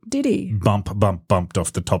Feet, Diddy. bumped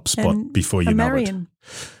off the top spot And before you know it. Marion.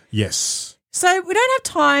 Yes. So we don't have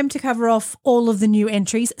time to cover off all of the new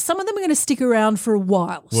entries. Some of them are going to stick around for a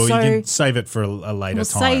while. Well, so you can save it for a later we'll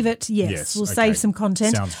time. save it, yes. We'll okay. save some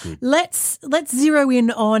content. Sounds good. Let's zero in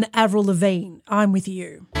on Avril Lavigne. I'm With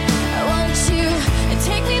You. I want you to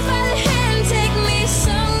take me by the hand, take me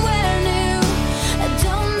somewhere new. I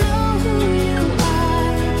don't know who you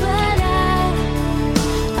are, but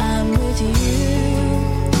I'm with you.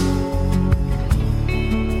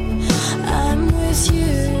 I'm with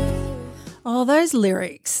you. Oh, those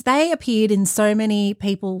lyrics. They appeared in so many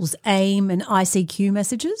people's AIM and ICQ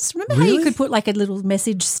messages. Remember how you Really? could put like a little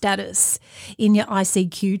message status in your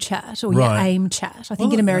ICQ chat or your Right. AIM chat? I think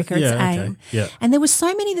Well, in America it's yeah, okay. AIM. Yeah. And there were so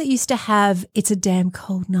many that used to have, it's a damn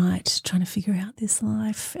cold night trying to figure out this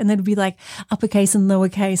life. And there'd be like uppercase and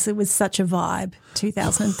lowercase. It was such a vibe,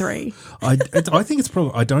 2003. I think it's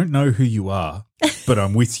probably, I don't know who you are, but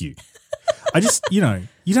I'm with you. I just, you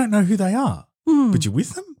don't know who they are, but you're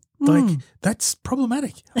with them? Like, that's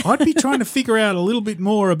problematic. I'd be trying to figure out a little bit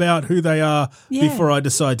more about who they are Yeah. before I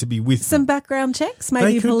decide to be with Some them. background checks, They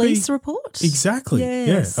maybe a could police be- report. Exactly.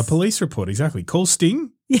 Yes. Yeah, a police report. Exactly. Call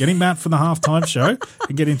Sting, get him out for the halftime show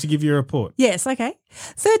and get him to give you a report. Yes, okay.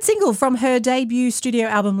 Third single from her debut studio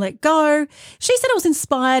album, Let Go. She said it was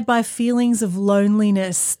inspired by feelings of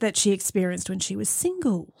loneliness that she experienced when she was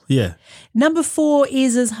single. Yeah. Number 4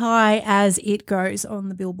 is As High As It Goes on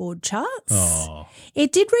the Billboard charts. Oh.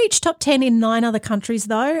 It did reach top 10 in 9 other countries,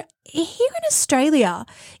 though. Here in Australia,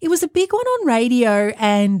 it was a big one on radio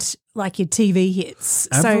and like your TV hits.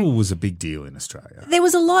 Avril was a big deal in Australia. There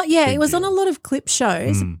was a lot, yeah, Big it was deal. on a lot of clip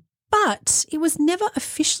shows, but it was never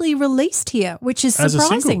officially released here, which is As a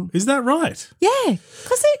surprising. single. Is that right? Yeah,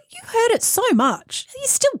 because you heard it so much. You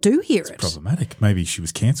still do hear it. Problematic. Maybe she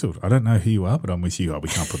was cancelled. I don't know who you are, but I'm with you. Oh, we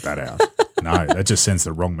can't put that out. No, that just sends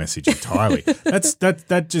the wrong message entirely.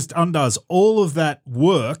 That just undoes all of that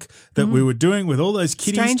work that we were doing with all those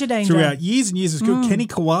kiddies Stranger danger. throughout years and years of school. Kenny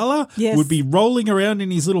Koala Yes. would be rolling around in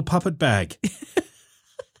his little puppet bag.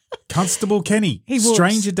 Constable Kenny, He would.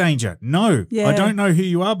 stranger danger. No, Yeah. I don't know who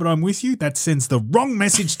you are, but I'm with you. That sends the wrong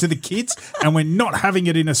message to the kids, and we're not having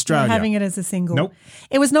it in Australia. Not having it as a single. Nope.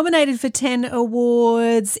 It was nominated for 10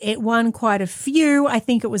 awards. It won quite a few. I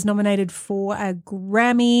think it was nominated for a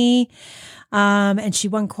Grammy. And she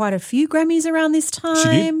won quite a few Grammys around this time. She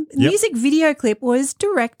did. The Yep. music video clip was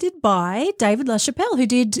directed by David LaChapelle, who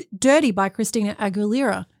did Dirty by Christina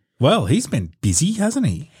Aguilera. Well, he's been busy, hasn't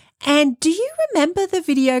he? And do you remember the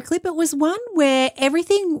video clip? It was one where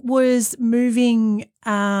everything was moving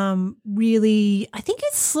really, I think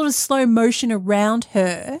it's sort of slow motion around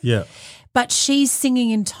her. Yeah. But she's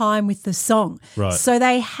singing in time with the song. Right. So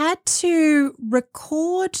they had to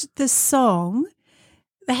record the song.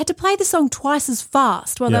 They had to play the song twice as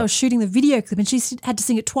fast while they Yeah. were shooting the video clip, and she had to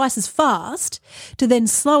sing it twice as fast to then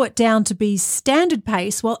slow it down to be standard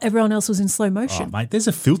pace while everyone else was in slow Oh, motion. mate, there's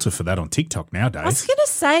a filter for that on TikTok nowadays. I was going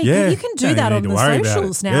to say, Yeah, you can do don't that even on need the to worry about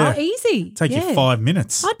socials it. now. Yeah. Easy. Take you Yeah. 5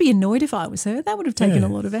 minutes. I'd be annoyed if I was her. That would have taken a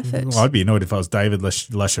lot of effort. Well, I'd be annoyed if I was David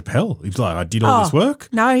LaChapelle. He's like, I did all this Oh, work.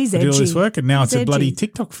 no, he's I did all this edgy. work, and now He's it's a bloody edgy.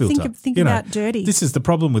 TikTok filter. Think You know, about Dirty. This is the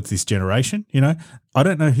problem with this generation. I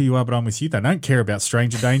don't know who you are, but I'm with you. They don't care about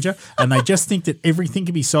stranger danger, and they just think that everything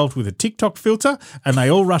can be solved with a TikTok filter, and they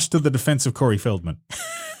all rush to the defense of Corey Feldman.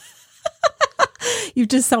 You've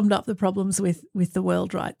just summed up the problems with the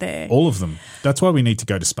world right there. All of them. That's why we need to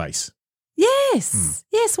go to space. Yes,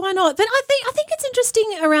 yes, why not? But I think it's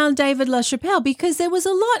interesting around David LaChapelle because there was a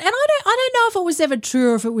lot, and I don't know if it was ever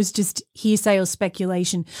true or if it was just hearsay or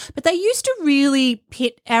speculation. But they used to really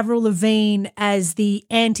pit Avril Lavigne as the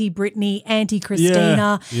anti-Britney,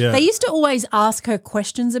 anti-Christina. Yeah. They used to always ask her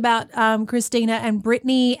questions about Christina and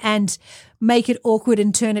Britney and make it awkward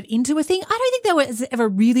and turn it into a thing. I don't think there was ever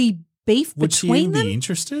really beef Would she between even them. be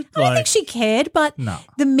interested? I don't think she cared, but No.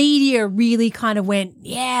 the media really kind of went,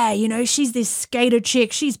 yeah, she's this skater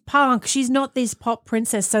chick. She's punk. She's not this pop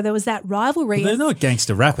princess. So there was that rivalry. But they're not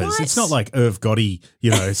gangster rappers. It's not like Irv Gotti,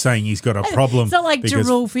 saying he's got a problem. It's not like because-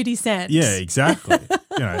 Jarul 50 Cent. Yeah, exactly.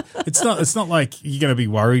 It's not like you're going to be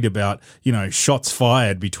worried about, shots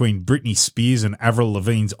fired between Britney Spears and Avril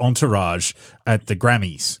Lavigne's entourage at the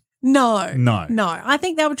Grammys. No. I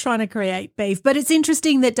think they were trying to create beef. But it's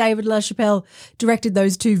interesting that David LaChapelle directed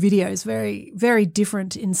those two videos, very, very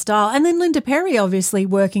different in style. And then Linda Perry, obviously,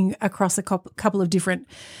 working across a couple of different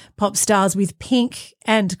pop stars with Pink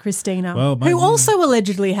and Christina, who also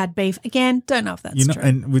allegedly had beef. Again, don't know if that's true.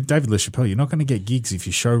 And with David LaChapelle, you're not going to get gigs if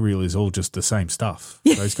your show reel is all just the same stuff.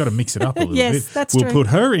 So he's got to mix it up a little Yes, bit. that's we'll true. put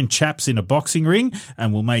her in chaps in a boxing ring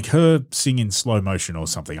and we'll make her sing in slow motion or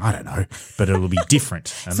something. I don't know, but it'll be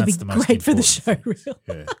different. And This will that's be the most great for the important show thing. reel.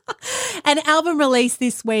 Yeah. An album released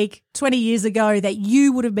this week, 20 years ago, that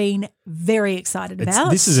you would have been very excited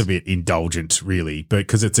about. This is a bit indulgent, really,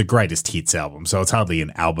 because it's a greatest hits album, so it's hardly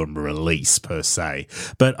an album release per se.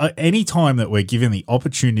 But any time that we're given the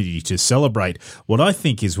opportunity to celebrate what I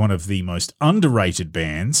think is one of the most underrated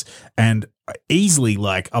bands and easily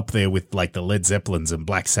up there with the Led Zeppelins and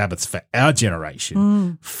Black Sabbaths for our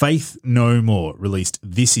generation, Faith No More released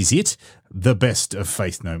This Is It, the best of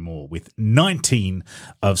Faith No More, with 19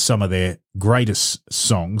 of some of their greatest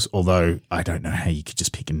songs, although I don't know how you could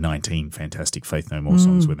just pick 19 fantastic Faith No More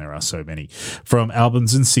songs when there are so many, from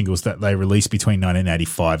albums and singles that they released between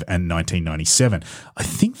 1985 and 1997. I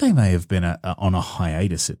think they may have been on a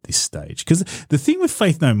hiatus at this stage, because the thing with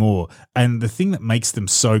Faith No More and the thing that makes them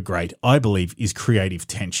so great, I believe, is creative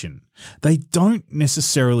tension. They don't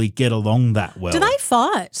necessarily get along that well. Do they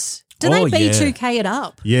fight? Do they B2K it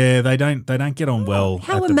up? Yeah, they don't get on well.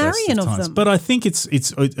 How at are the best Marion of times. them? But I think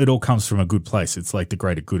it all comes from a good place. It's like the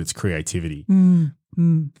greater good. It's creativity.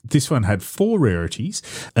 This one had 4 rarities,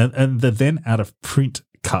 and the then out of print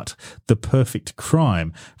cut The Perfect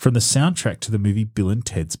Crime from the soundtrack to the movie Bill and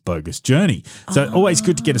Ted's Bogus Journey. So always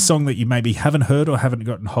good to get a song that you maybe haven't heard or haven't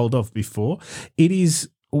gotten hold of before. It is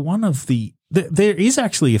one of the there is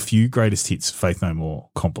actually a few greatest hits Faith No More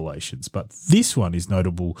compilations, but this one is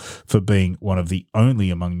notable for being one of the only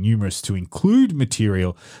among numerous to include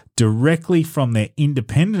material directly from their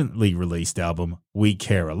independently released album We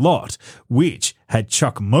Care a Lot, which had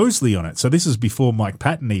Chuck Mosley on it. So this is before Mike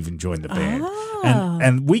Patton even joined the band.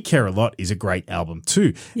 And We Care a Lot is a great album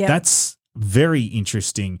too. Yep. That's very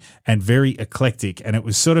interesting and very eclectic, and it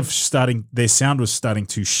was sort of their sound was starting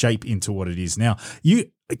to shape into what it is now.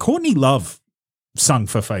 Courtney Love sung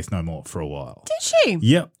for Faith No More for a while. Did she?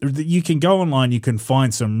 Yeah. You can go online, you can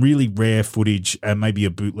find some really rare footage and maybe a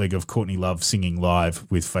bootleg of Courtney Love singing live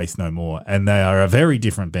with Faith No More, and they are a very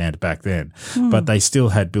different band back then, but they still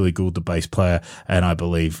had Billy Gould, the bass player, and I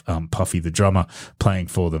believe Puffy, the drummer, playing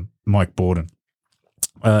for them, Mike Borden.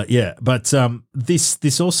 But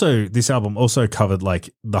this album also covered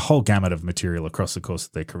the whole gamut of material across the course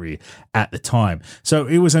of their career at the time. So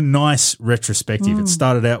it was a nice retrospective. It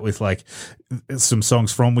started out with some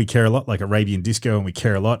songs from We Care a Lot, like Arabian Disco and We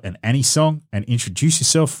Care a Lot, and Annie's song and Introduce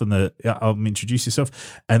Yourself from the album Introduce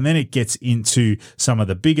Yourself. And then it gets into some of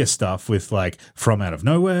the bigger stuff with From Out of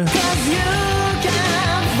Nowhere.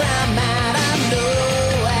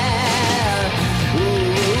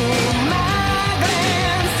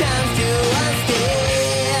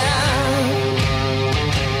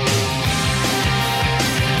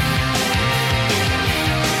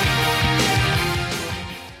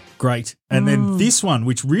 Great. And then this one,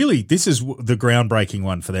 which really, this is the groundbreaking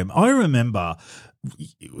one for them. I remember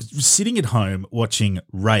sitting at home watching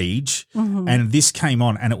Rage, and this came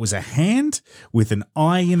on, and it was a hand with an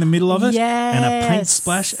eye in the middle of it and a paint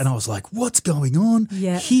splash. And I was like, what's going on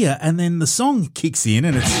here? And then the song kicks in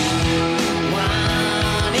and it's...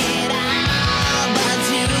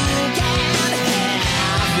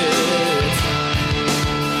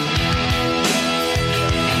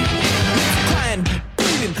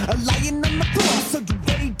 Lying on the floor, so you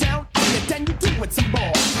lay down on it and you do it some more.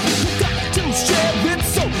 You got to share it,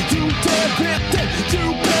 so you dare it, then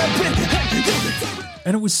you bear it, hey, you deserve it.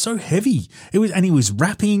 And it was so heavy. He was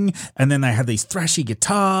rapping, and then they had these thrashy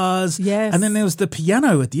guitars. Yes. And then there was the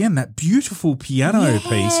piano at the end, that beautiful piano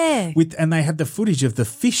piece. And they had the footage of the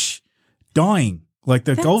fish dying.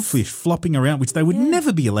 The goldfish flopping around, which they would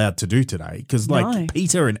never be allowed to do today, because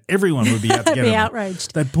Peter and everyone would be out to get them.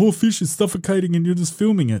 outraged. That poor fish is suffocating and you're just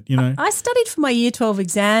filming it, I studied for my year 12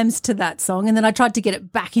 exams to that song, and then I tried to get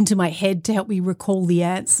it back into my head to help me recall the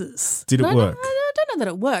answers. Did it work? I don't know that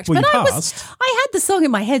it worked. Well, but you I passed. had the song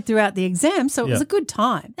in my head throughout the exam, so it Yeah. was a good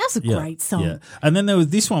time. That was a great song. Yeah. And then there was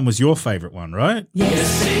this one was your favourite one, right?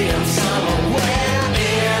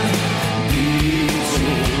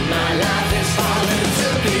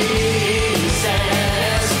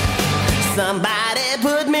 Somebody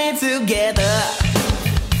put me together.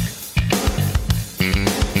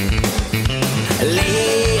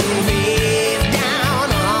 Laying me down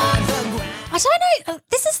on the ground. I don't know.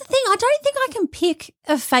 This is the thing. I don't think I can pick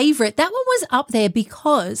a favourite. That one was up there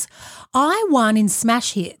because I won in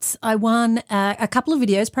Smash Hits. I won a couple of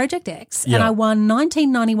videos, Project X, and Yeah. I won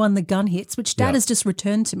 1991 The Gun Hits, which Dad Yeah. has just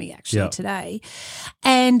returned to me actually Yeah. today.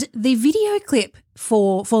 And the video clip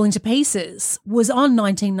for Falling to Pieces was on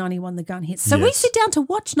 1991 The Gun Hits. So we Yes. sit down to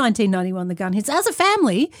watch 1991 The Gun Hits as a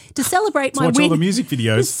family to celebrate my watch win. all the music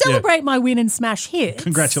videos. To celebrate my win in Smash Hits.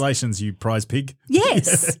 Congratulations, you prize pig.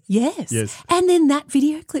 Yes, yes. Yes. And then that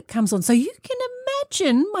video clip comes on. So you can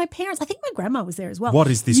imagine my parents, I think my grandma was there as well. What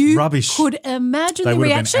is this you rubbish? Could imagine They the would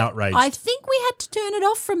have been reaction. outraged. I think we had to turn it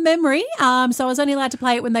off from memory. So I was only allowed to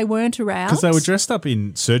play it when they weren't around. Because they were dressed up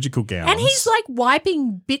in surgical gowns. And he's like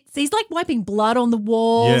wiping bits, he's like wiping blood on the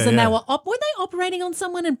walls, Yeah, and yeah. they were they operating on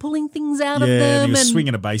someone and pulling things out yeah, of them? and he was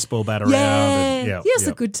swinging a baseball bat around. And, it was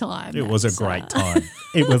a good time. It was a great time.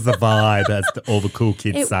 It was the vibe, as all the cool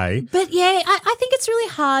kids say. But yeah, I think it's really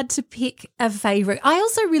hard to pick a favourite. I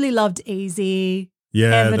also really loved Easy.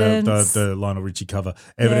 Yeah, Evidence. the Lionel Richie cover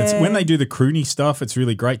Evidence. Yeah. When they do the croony stuff, it's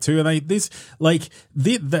really great too. And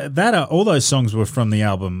all those songs were from the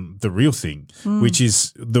album The Real Thing, which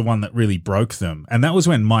is the one that really broke them. And that was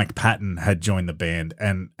when Mike Patton had joined the band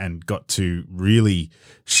and got to really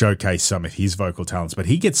showcase some of his vocal talents. But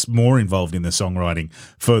he gets more involved in the songwriting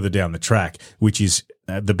further down the track, which is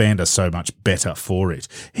the band are so much better for it.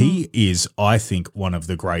 He is, I think, one of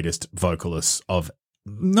the greatest vocalists of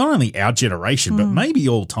not only our generation, but maybe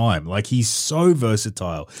all time. Like, he's so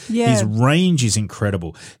versatile. Yeah. His range is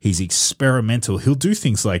incredible. He's experimental. He'll do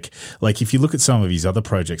things like if you look at some of his other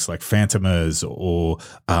projects like Phantomers or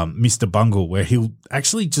Mr. Bungle, where he'll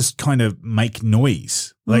actually just kind of make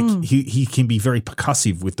noise. Like he can be very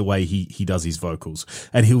percussive with the way he does his vocals,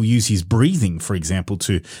 and he'll use his breathing, for example,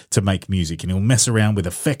 to make music, and he'll mess around with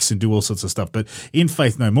effects and do all sorts of stuff. But in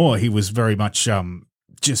Faith No More, he was very much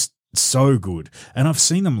just so good, and I've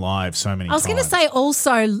seen them live so many times. I was going to say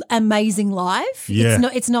also amazing live. Yeah.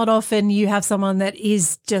 It's not often you have someone that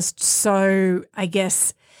is just so, I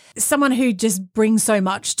guess, someone who just brings so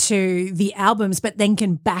much to the albums, but then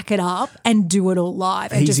can back it up and do it all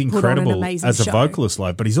live and He's just put on an incredible amazing as a show. vocalist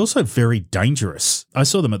live, but he's also very dangerous. I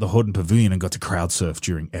saw them at the Hordern Pavilion and got to crowd surf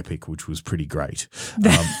during Epic, which was pretty great.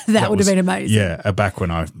 That would have been amazing. Yeah, back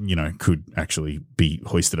when I, could actually be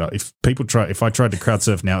hoisted up. If I tried to crowd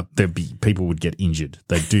surf now, people would get injured.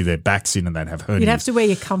 They'd do their backs in and they'd have hernias. You'd have to wear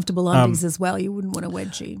your comfortable undies as well. You wouldn't want to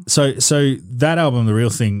wedgie. So that album, The Real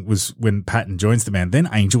Thing, was when Patton joins the band. Then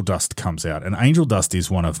Angel Dust comes out, and Angel Dust is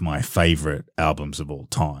one of my favourite albums of all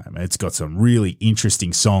time. It's got some really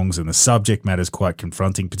interesting songs, and the subject matter is quite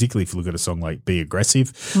confronting, particularly if you look at a song like Be Aggressive,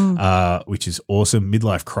 which is awesome.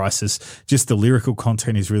 Midlife Crisis, just the lyrical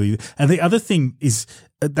content is really... And the other thing is,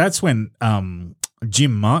 that's when...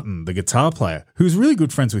 Jim Martin, the guitar player, who was really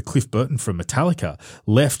good friends with Cliff Burton from Metallica,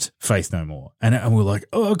 left Faith No More. And we're like,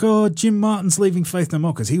 oh, God, Jim Martin's leaving Faith No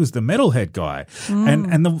More because he was the metalhead guy.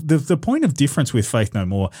 And the point of difference with Faith No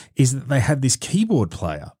More is that they had this keyboard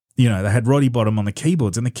player. They had Roddy Bottum on the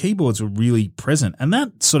keyboards, and the keyboards were really present. And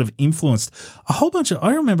that sort of influenced a whole bunch of –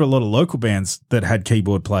 I remember a lot of local bands that had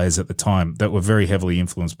keyboard players at the time that were very heavily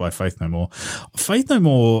influenced by Faith No More. Faith No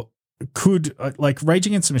More – could Rage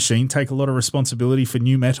Against the Machine take a lot of responsibility for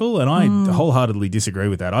new metal? And I wholeheartedly disagree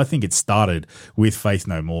with that. I think it started with Faith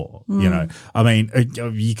No More. I mean,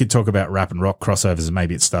 you could talk about rap and rock crossovers, and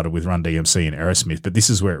maybe it started with Run DMC and Aerosmith, but this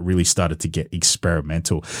is where it really started to get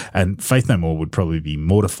experimental. And Faith No More would probably be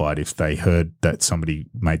mortified if they heard that somebody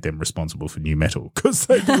made them responsible for new metal, because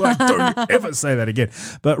they'd be like, don't ever say that again.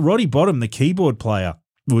 But Roddy Bottum, the keyboard player,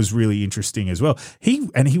 was really interesting as well. He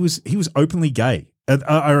was openly gay.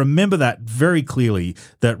 I remember that very clearly,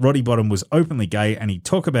 that Roddy Bottum was openly gay, and he'd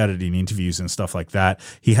talk about it in interviews and stuff like that.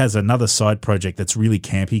 He has another side project that's really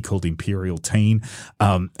campy called Imperial Teen.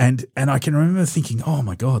 And I can remember thinking, oh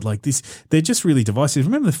my God, like this, they're just really divisive.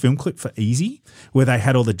 Remember the film clip for Easy where they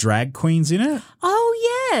had all the drag queens in it?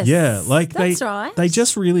 Oh, yes. Yeah, That's right. They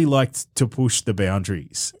just really liked to push the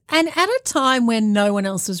boundaries. And at a time when no one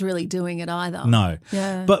else was really doing it either. No.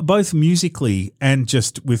 Yeah. But both musically and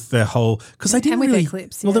just with their whole, because they didn't with really, their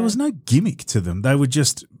clips, well, there yeah. was no gimmick to them. They were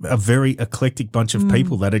just a very eclectic bunch of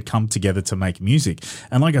people that had come together to make music.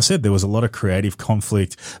 And like I said, there was a lot of creative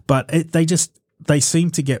conflict, but they just they seem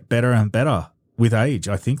to get better and better with age,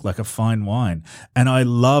 I think, like a fine wine. And I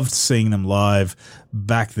loved seeing them live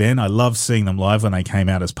back then. I loved seeing them live when they came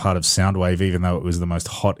out as part of Soundwave, even though it was the most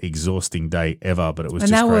hot, exhausting day ever. But it was and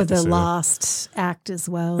just they great were to the see last act as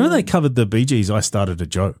well. them. They covered the Bee Gees' I Started a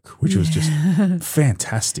Joke, which was just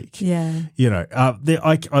fantastic. Yeah. You know,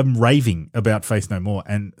 I'm raving about Faith No More,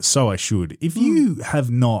 and so I should. If you have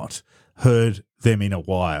not heard them in a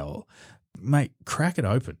while, mate, crack it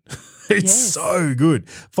open. It's so good.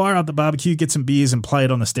 Fire up the barbecue, get some beers and play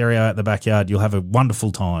it on the stereo out the backyard. You'll have a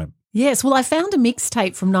wonderful time. Yes, well, I found a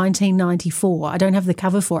mixtape from 1994. I don't have the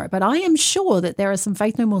cover for it, but I am sure that there are some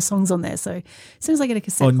Faith No More songs on there. So as soon as I get a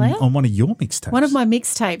cassette player. On one of your mixtapes? One of my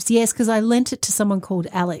mixtapes, yes, because I lent it to someone called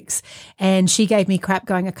Alex, and she gave me crap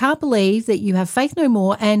going, I can't believe that you have Faith No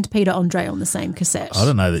More and Peter Andre on the same cassette. I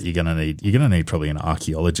don't know that you're going to need probably an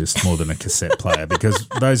archaeologist more than a cassette player, because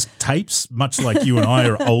those tapes, much like you and I,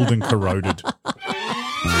 are old and corroded.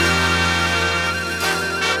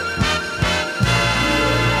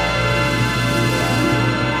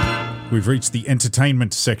 We've reached the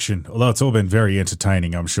entertainment section, although it's all been very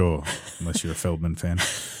entertaining, I'm sure, unless you're a Feldman fan.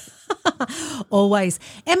 Always.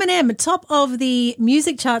 Eminem, top of the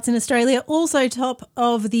music charts in Australia, also top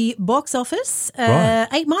of the box office. Right.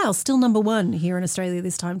 8 Mile, still number one here in Australia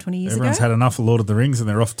this time 20 years Everyone's ago. had enough of Lord of the Rings and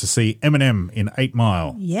they're off to see Eminem in 8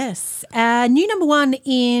 Mile. Yes. New number one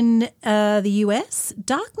in the US,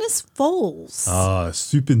 Darkness Falls. Ah,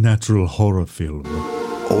 supernatural horror film.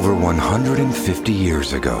 Over 150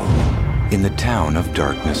 years ago, in the town of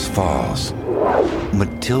Darkness Falls,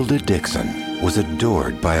 Matilda Dixon was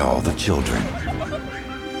adored by all the children.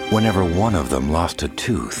 Whenever one of them lost a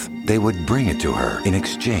tooth, they would bring it to her in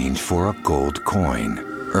exchange for a gold coin,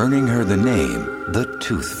 earning her the name the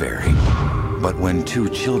Tooth Fairy. But when 2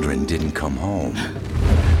 children didn't come home,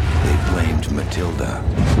 they blamed Matilda,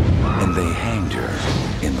 and they hanged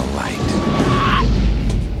her in the light.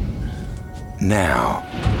 Now,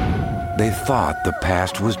 they thought the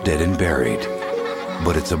past was dead and buried,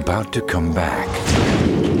 but it's about to come back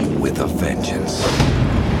with a vengeance.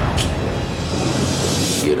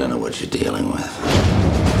 You don't know what you're dealing with.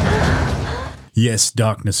 Yes,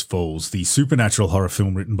 Darkness Falls, the supernatural horror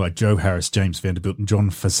film written by Joe Harris, James Vanderbilt and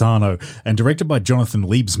John Fasano, and directed by Jonathan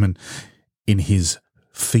Liebsman in his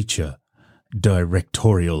feature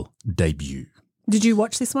directorial debut. Did you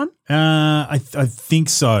watch this one? I think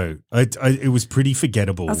so. It was pretty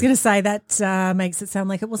forgettable. I was going to say that makes it sound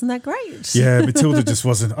like it wasn't that great. Yeah, Matilda just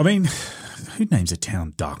wasn't. I mean, who names a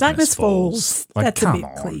town Darkness Falls? Like, That's come a bit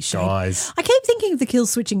on, cliche. guys. I keep thinking of the Kill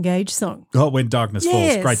Switch Engage song. Oh, When Darkness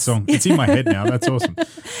Falls. Great song. It's in my head now. That's awesome.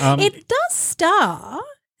 It does star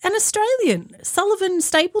an Australian, Sullivan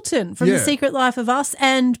Stapleton from The Secret Life of Us,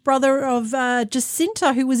 and brother of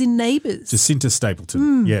Jacinta, who was in Neighbours. Jacinta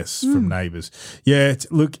Stapleton, yes, from Neighbours. Yeah,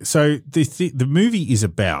 look, so the movie is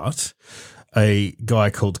about a guy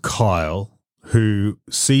called Kyle who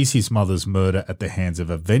sees his mother's murder at the hands of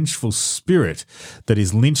a vengeful spirit that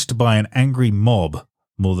is lynched by an angry mob.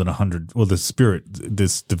 More than 100, well,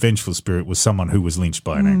 the vengeful spirit was someone who was lynched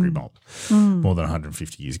by an angry mob more than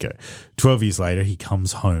 150 years ago. 12 years later, he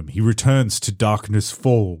comes home. He returns to Darkness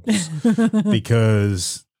Falls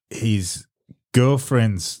because his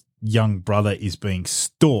girlfriend's young brother is being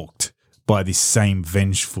stalked by this same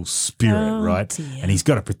vengeful spirit, right? Dear. And he's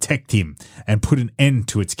got to protect him and put an end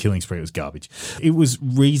to its killing spree. It was garbage. It was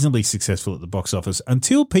reasonably successful at the box office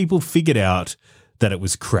until people figured out that it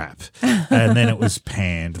was crap, and then it was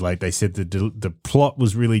panned. Like they said, the plot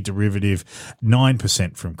was really derivative.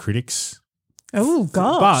 9% from critics. Oh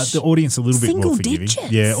gosh! But the audience a little bit Single more forgiving.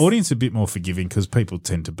 digits. Yeah, audience a bit more forgiving because people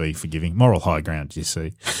tend to be forgiving. Moral high ground, you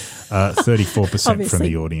see. 34% from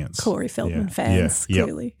the audience. Corey Feldman fans, Yeah.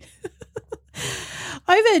 clearly.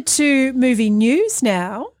 Over to movie news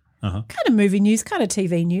now. Uh-huh. Kind of movie news, kind of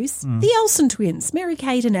TV news. The Olsen twins,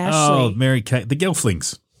 Mary-Kate and Ashley. Oh, Mary-Kate, the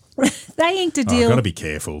Gelflings. They inked a I've deal. got to be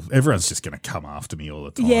careful. Everyone's just going to come after me all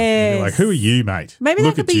the time. Yes. They're like, who are you, mate? Maybe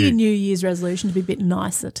Look that could at be you. your New Year's resolution to be a bit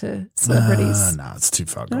nicer to celebrities. No, it's too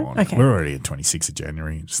far gone. Okay. We're already at 26th of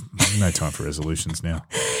January. Just no time for resolutions now.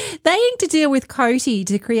 They inked a deal with Coty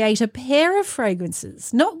to create a pair of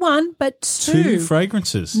fragrances. Not one, but two. 2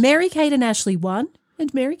 fragrances. Mary-Kate and Ashley 1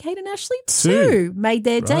 and Mary-Kate and Ashley 2 made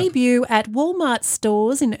their debut at Walmart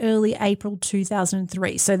stores in early April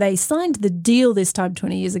 2003. So they signed the deal this time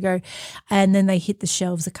 20 years ago, and then they hit the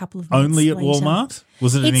shelves a couple of months Only at later. Walmart?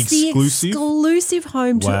 Was it an It's exclusive? the exclusive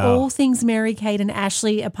home to Wow. all things Mary-Kate and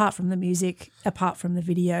Ashley, apart from the music, apart from the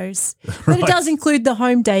videos. But it Right. does include the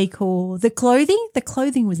home decor, the clothing. The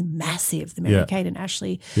clothing was massive, the Yeah. Mary-Kate and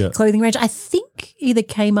Ashley Yeah. clothing range. I think think either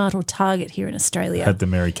Kmart or Target here in Australia Had the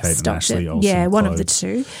Mary Kate and stocked Ashley it. Olsen Yeah, one of the clothes.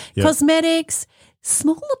 two. Yep. Cosmetics,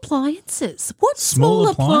 small appliances. What Small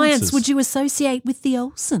small appliance appliances. would you associate with the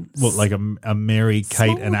Olsens? What, like a Mary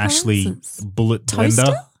Kate and Ashley bullet Toaster?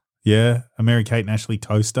 blender? Yeah, a Mary Kate and Ashley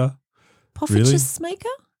toaster. Poffertjes maker?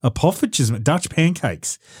 A Poffertjes, Dutch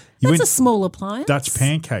pancakes. You That's went a small appliance. Dutch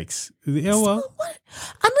pancakes. Yeah, well,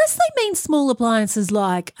 Unless they mean small appliances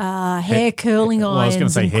like hair curling well, I was going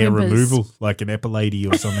irons to say and hair crimpers. removal, like an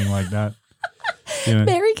epilady or something like that. You know,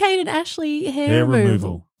 Mary Kate and Ashley hair, hair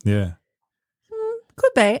removal. Yeah,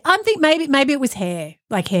 Could be. I think maybe it was hair,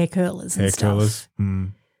 like hair curlers and hair stuff. curlers.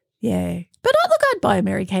 Mm. Yeah. But I'd buy a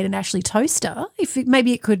Mary Kate and Ashley toaster if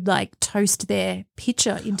maybe it could like toast their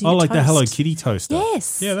picture into Oh, your like the toast. Hello Kitty toaster.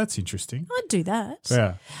 Yes. Yeah, that's interesting. I'd do that.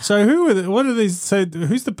 Yeah. So what are these? So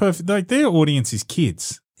who's the perfect? Like their audience is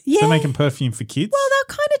kids. Yeah. So making perfume for kids. Well,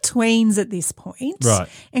 they're kind of tweens at this point. Right.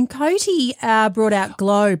 And Coty brought out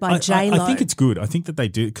Glow by J-Lo. I think it's good. I think that they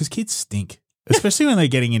do because kids stink, especially when they're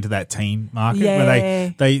getting into that teen market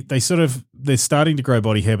where they sort of they're starting to grow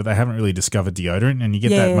body hair, but they haven't really discovered deodorant, and you get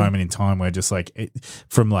that moment in time where just like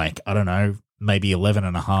from like I don't know, maybe 11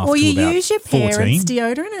 and a half Or to you about use your 14. parents'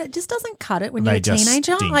 deodorant and it just doesn't cut it when you're They a just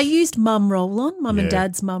teenager. stink. I used Mum Roll-On, Mum and Yeah.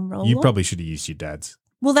 Dad's Mum Roll-On. You probably should have used your dad's.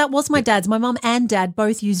 Well, that was my dad's. My mum and dad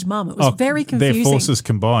both used Mum. It was very confusing. Their forces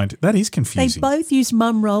combined. That is They confusing. both used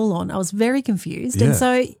Mum Roll-On. I was very confused. Yeah. And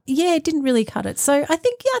so, it didn't really cut it. So I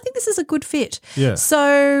think this is a good fit. Yeah.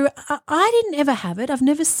 So I didn't ever have it. I've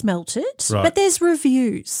never smelt it. Right. But there's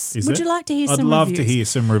reviews. Is Would there? you like to hear some I'd love reviews? to hear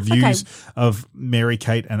some reviews Okay. of Mary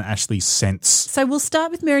Kate and Ashley's scents. So we'll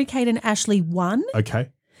start with Mary Kate and Ashley 1. Okay.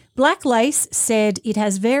 Black Lace said it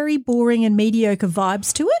has very boring and mediocre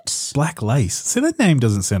vibes to it. Black Lace. See, that name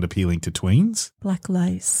doesn't sound appealing to tweens. Black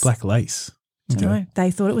Lace. Black Lace. Don't know.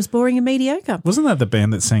 They thought it was boring and mediocre. Wasn't that the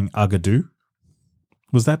band that sang Agadoo?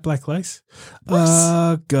 Was that Black Lace?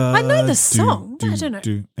 I know the song. Do, I don't know.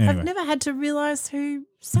 do. Anyway. I've never had to realise who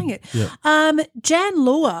sang it. Yeah. Jan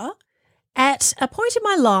Law, at a point in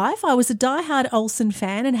my life, I was a diehard Olsen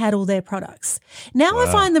fan and had all their products. Now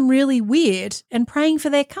I find them really weird and praying for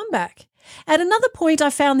their comeback. At another point, I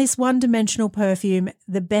found this one-dimensional perfume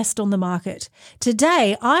the best on the market.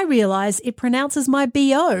 Today, I realise it pronounces my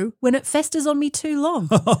BO when it festers on me too long.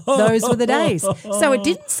 Those were the days. So it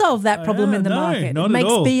didn't solve that problem in the market. not It at makes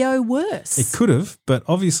all. BO worse. It could have, but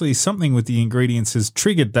obviously something with the ingredients has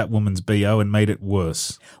triggered that woman's BO and made it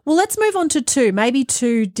worse. Well, let's move on to 2. Maybe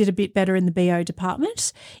 2 did a bit better in the BO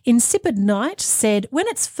department. Insipid Night said, when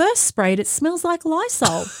it's first sprayed, it smells like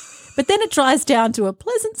Lysol, but then it dries down to a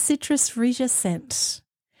pleasant citrus freesia scent.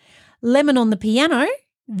 Lemon on the Piano,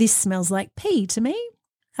 this smells like pee to me.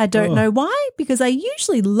 I don't know why, because I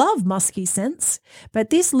usually love musky scents, but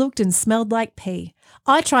this looked and smelled like pee.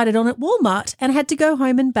 I tried it on at Walmart and had to go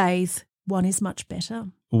home and bathe. One is much better.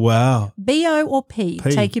 Wow. BO or pee,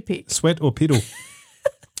 Pee. take your pick. Sweat or piddle.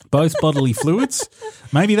 Both bodily fluids.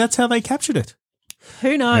 Maybe that's how they captured it.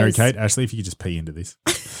 Who knows? Mary Kate, Ashley, if you could just pee into this.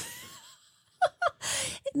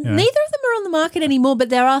 Neither of them are on the market anymore, but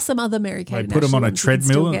there are some other Mary Kate They and put them Ashley on a ones you can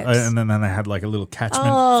still treadmill get. and then they had like a little catchment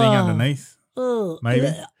Oh. thing underneath. Ugh. Maybe.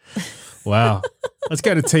 Ugh. Wow. Let's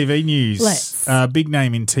go to TV news. Let's. Big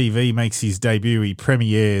name in TV makes his debut. He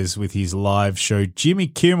premieres with his live show, Jimmy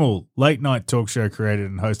Kimmel, late night talk show created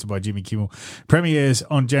and hosted by Jimmy Kimmel. Premieres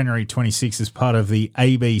on January 26th as part of the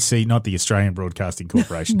ABC, not the Australian Broadcasting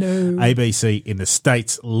Corporation, ABC in the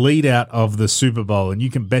States lead out of the Super Bowl. And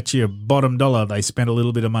you can bet your bottom dollar they spent a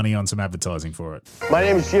little bit of money on some advertising for it. My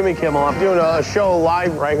name is Jimmy Kimmel. I'm doing a show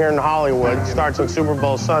live right here in Hollywood. It starts on Super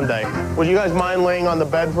Bowl Sunday. Would you guys mind laying on the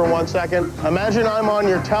bed for 1 second? Imagine I'm on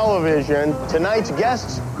your television. Tonight's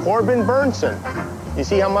guest's Corbin Burnson. You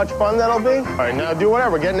see how much fun that'll be? All right, now do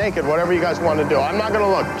whatever. Get naked, whatever you guys want to do. I'm not going to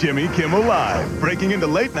look. Jimmy Kimmel Live, breaking into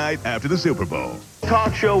late night after the Super Bowl.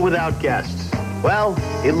 Talk show without guests. Well,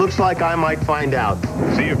 it looks like I might find out.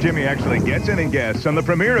 See if Jimmy actually gets any guests on the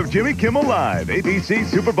premiere of Jimmy Kimmel Live, ABC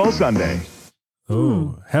Super Bowl Sunday.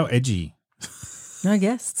 Oh, how edgy. No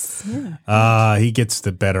guests. Yeah. He gets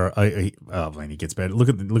the better. He gets better. Look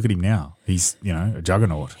at him now. He's a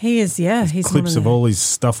juggernaut. He is, yeah. He's one Clips of all his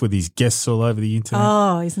stuff with his guests all over the internet.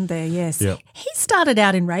 Oh, isn't there? Yes. Yep. He started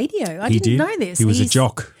out in radio. I He didn't did. know this. He was a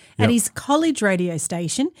jock. At Yep. his college radio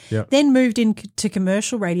station, Yep. then moved into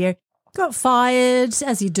commercial radio, got fired,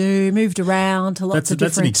 as you do, moved around to lots of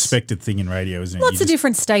That's an different... expected thing in radio, isn't it? Lots of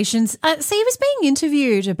different stations. See, he was being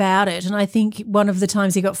interviewed about it, and I think one of the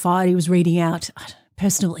times he got fired, he was reading out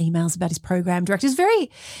personal emails about his program directors.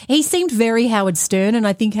 He seemed very Howard Stern, and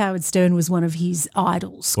I think Howard Stern was one of his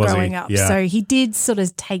idols Was he? growing up. Yeah. So he did sort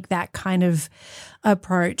of take that kind of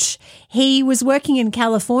approach. He was working in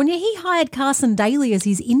California. He hired Carson Daly as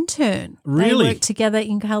his intern. Really? They worked together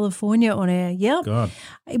in California on air. Yep. God.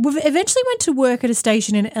 Eventually went to work at a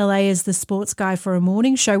station in LA as the sports guy for a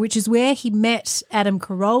morning show, which is where he met Adam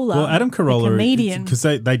Carolla. Well, Adam the Carolla, comedian. because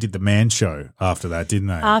they did the Man Show after that, didn't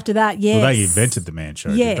they? After that, yes. Well, they invented the Man Show,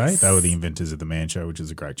 did they? Yes. They were the inventors of the Man Show, which is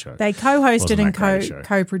a great show. They co-hosted Wasn't and that great a show?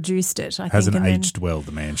 co-produced it, I Hasn't think. and then- aged well,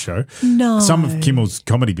 the Man Show. No. Some of Kimmel's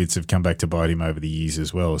comedy bits have come back to bite him over the years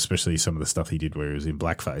as well, especially some of the stuff he did where he was in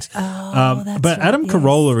blackface. that's but right, Adam yes.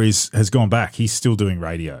 Carolla has gone back. He's still doing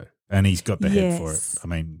radio. And he's got the head for it. Yes. I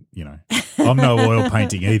mean, I'm no oil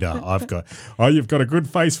painting either. You've got a good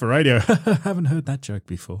face for radio. Haven't heard that joke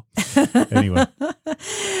before. Anyway.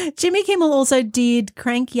 Jimmy Kimmel also did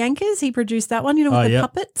Crank Yankers. He produced that one, with the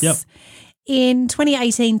puppets. Yep. In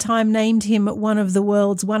 2018, Time named him one of the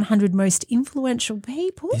world's 100 most influential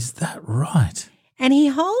people. Is that right? And he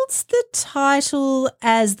holds the title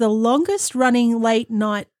as the longest running late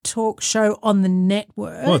night talk show on the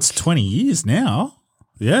network. Well, it's 20 years now.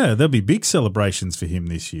 Yeah, there'll be big celebrations for him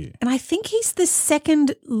this year. And I think he's the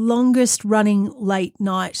second longest running late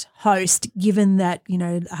night host, given that,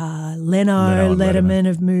 Leno, and Letterman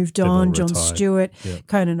have moved They've all on, Jon retired. Stewart, Yeah.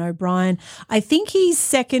 Conan O'Brien. I think he's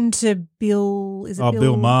second to Bill, is it Bill?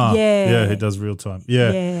 Bill Maher. Yeah. who does real time.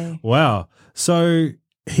 Yeah. Yeah. Wow. So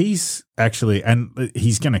he's actually, and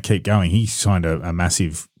he's going to keep going. He signed a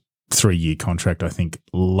massive 3-year contract, I think,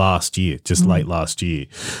 last year, just late last year,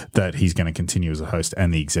 that he's going to continue as a host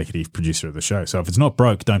and the executive producer of the show. So if it's not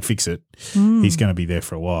broke, don't fix it. He's going to be there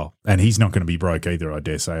for a while. And he's not going to be broke either, I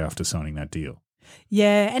dare say, after signing that deal.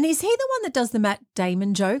 Yeah. And is he the one that does the Matt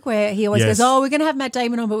Damon joke where he always Yes. goes, we're going to have Matt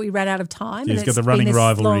Damon on, but we ran out of time? He's And got it's the been running this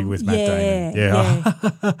rivalry long- with Matt Damon.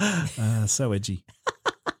 Yeah. So edgy.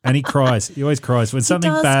 And he cries. He always cries. When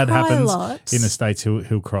something does bad cry a happens lot. in the States,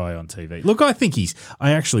 he'll cry on TV. Look, I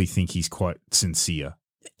actually think he's quite sincere.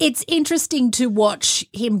 It's interesting to watch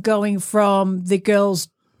him going from the girls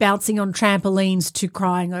bouncing on trampolines to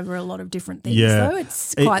crying over a lot of different things. Yeah. Though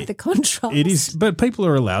it's quite the contrast. It is, but people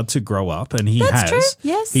are allowed to grow up, and he That's has. true,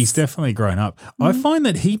 yes. He's definitely grown up. I find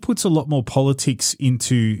that he puts a lot more politics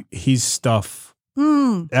into his stuff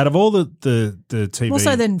out of all the TV. More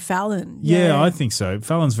so than Fallon. Yeah, I think so.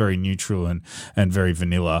 Fallon's very neutral and very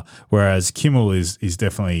vanilla, whereas Kimmel is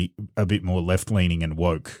definitely a bit more left-leaning and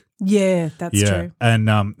woke. Yeah, that's true. And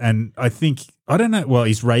I think, I don't know, well,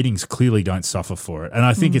 his ratings clearly don't suffer for it. And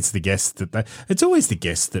I think it's the guests it's always the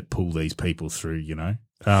guests that pull these people through,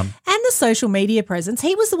 And the social media presence.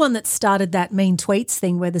 He was the one that started that mean tweets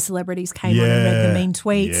thing where the celebrities came on and read the mean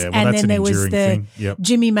tweets. Yeah, well, and that's then an there was enduring the thing. Yep.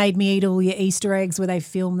 Jimmy made me eat all your Easter eggs where they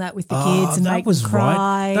filmed that with the kids and that make was them cry.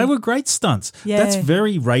 right. They were great stunts. Yeah. That's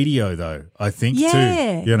very radio, though, I think,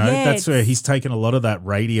 Yeah, too. yeah, That's where he's taken a lot of that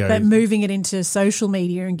radio. But moving it into social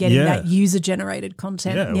media and getting Yeah. that user-generated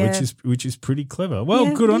content. Yeah, which is pretty clever. Well,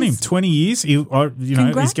 Yeah, good it on him. is. 20 years. He's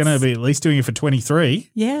Congrats. going to be at least doing it for 23.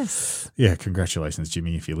 Yes. Yeah, congratulations,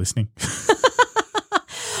 Jimmy, if you're listening.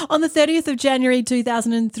 On the 30th of January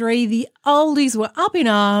 2003, the oldies were up in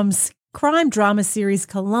arms. Crime drama series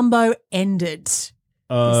Columbo ended.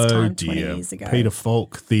 Oh, time 20 dear. years ago. Peter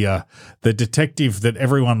Falk, the detective that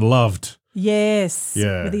everyone loved. Yes.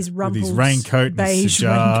 Yeah. With his rumpled raincoat and his beige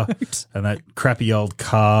cigar raincoat. and that crappy old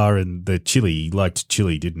car and the chili. He liked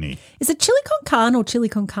chili, didn't he? Is it chili con carne or chili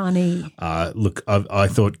con carne? Look, I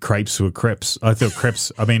thought crepes were crepes. I thought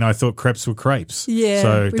crepes were crepes. Yeah,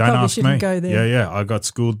 So we don't probably ask shouldn't me. go there. Yeah. I got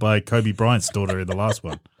schooled by Kobe Bryant's daughter in the last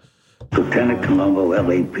one. Lieutenant Columbo,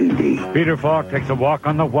 LAPD. Peter Falk takes a walk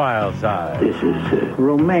on the wild side. This is a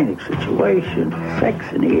romantic situation. Sex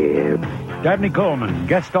in the air. Dabney Coleman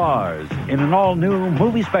guest stars in an all-new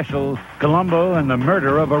movie special, Columbo and the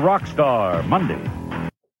Murder of a Rock Star, Monday.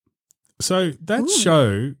 So that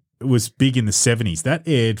show was big in the 70s. That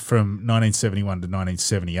aired from 1971 to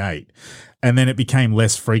 1978, and then it became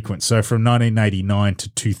less frequent. So from 1989 to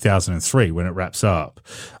 2003, when it wraps up,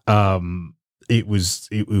 it was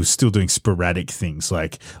still doing sporadic things.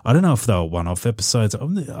 Like, I don't know if they were one-off episodes.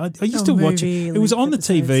 I used to watch it. It was on the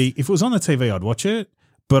TV. If it was on the TV, I'd watch it.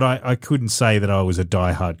 But I couldn't say that I was a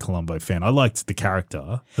diehard Columbo fan. I liked the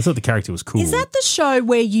character. I thought the character was cool. Is that the show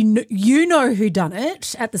where you know who done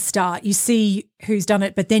it at the start? You see who's done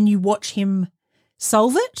it, but then you watch him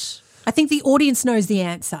solve it? I think the audience knows the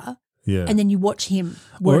answer. Yeah. And then you watch him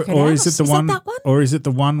work it out. Or is it the one? That one? Or is it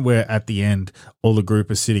the one where at the end all the group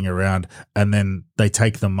are sitting around and then they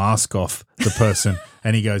take the mask off the person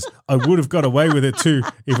and he goes, "I would have got away with it too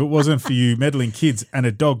if it wasn't for you meddling kids." And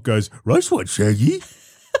a dog goes, "Roast what, Shaggy?"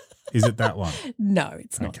 Is it that one? No,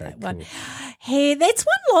 it's not that one. Hey, it's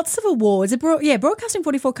won lots of awards. Broadcast in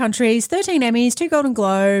 44 countries, 13 Emmys, 2 Golden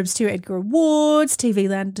Globes, 2 Edgar Awards, TV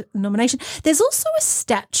Land nomination. There's also a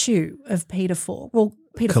statue of Peter Falk. Well,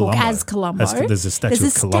 Peter Falk as Columbo. There's a statue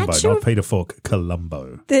of Columbo, not Peter Falk,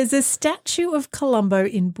 Columbo. There's a statue of Columbo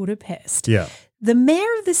in Budapest. Yeah. The mayor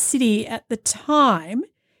of the city at the time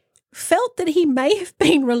felt that he may have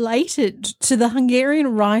been related to the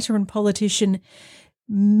Hungarian writer and politician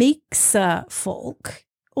Miksa Falk,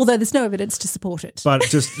 although there's no evidence to support it. But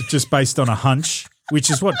just based on a hunch, which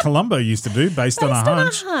is what Columbo used to do, based on a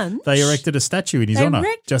hunch, they erected a statue in his honour,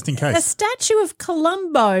 just in case. A statue of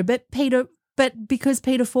Columbo, but because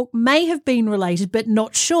Peter Falk may have been related, but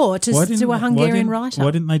not sure, to a Hungarian writer.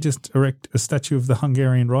 Why didn't they just erect a statue of the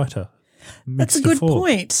Hungarian writer? That's a good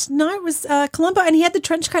point. No, it was Columbo, and he had the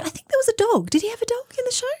trench coat. I think there was a dog. Did he have a dog in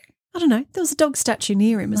the show? I don't know. There was a dog statue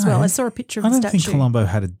near him as well. I saw a picture of the statue. I don't think Columbo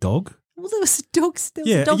had a dog. Well, there was a dog. There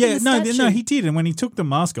was a dog in the statue. No, he did. And when he took the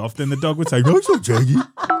mask off, then the dog would say, "No, Jackie."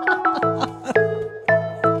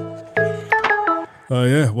 Oh,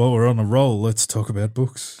 yeah. While we're on a roll, let's talk about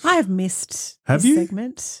books. I have missed this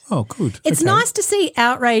segment. Oh, good. It's nice to see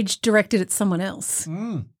outrage directed at someone else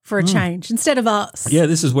for a change instead of us. Yeah,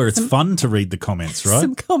 this is where it's fun to read the comments, right?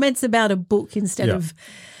 Some comments about a book instead of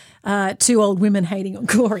 2 old women hating on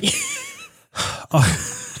Corey.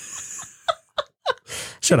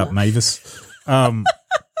 Shut up, Mavis.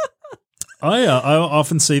 I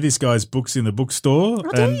often see this guy's books in the bookstore,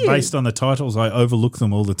 and based on the titles, I overlook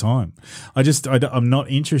them all the time. I'm not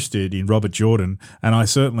interested in Robert Jordan, and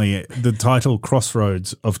the title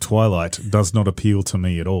Crossroads of Twilight does not appeal to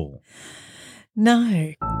me at all.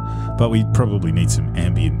 No. But we probably need some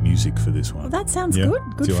ambient music for this one. Well, that sounds good.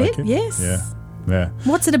 Good fit, yes. Yeah. Yeah.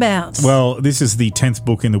 What's it about? Well, this is the 10th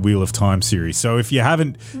book in the Wheel of Time series. So if you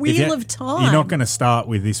haven't, Wheel of Time, you're not going to start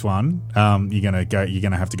with this one. You're going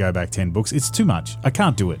to have to go back 10 books. It's too much. I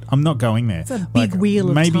can't do it. I'm not going there. It's a big wheel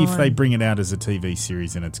of time. Maybe if they bring it out as a TV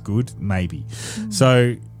series and it's good, maybe.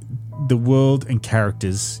 So the world and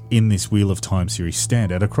characters in this Wheel of Time series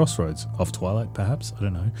stand at a crossroads of Twilight, perhaps. I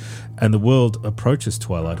don't know. And the world approaches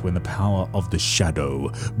Twilight when the power of the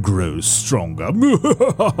shadow grows stronger.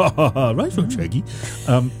 Right, Shaggy.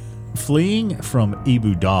 Fleeing from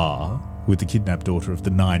Ibu Dar with the kidnapped daughter of the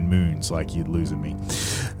 9 Moons, like you're losing me,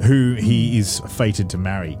 who he is fated to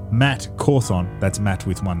marry. Matt Cawthon, that's Matt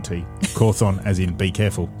with 1 T. Cawthon as in be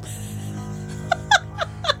careful.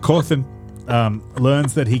 Cawthon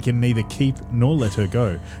learns that he can neither keep nor let her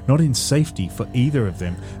go, not in safety for either of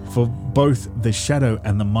them, for both the shadow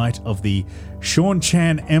and the might of the Sean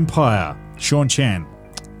Chan Empire. Sean Chan,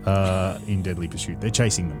 in Deadly Pursuit. They're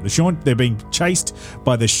chasing them. They're being chased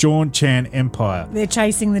by the Sean Chan Empire. They're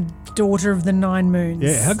chasing the daughter of the 9 Moons.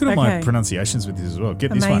 Yeah, how good are my pronunciations with this as well?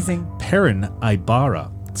 Get Amazing. This one. Perrin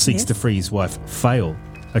Aybara seeks to free his wife, Fail,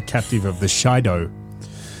 a captive of the Shadow.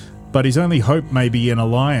 But his only hope may be an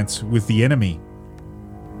alliance with the enemy.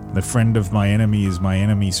 The friend of my enemy is my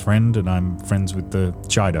enemy's friend, and I'm friends with the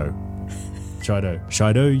Shido.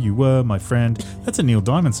 Shido, you were my friend. That's a Neil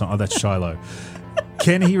Diamond song. Oh, that's Shiloh.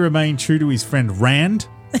 Can he remain true to his friend Rand?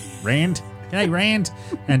 Hey, Rand.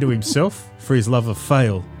 And to himself? For his love of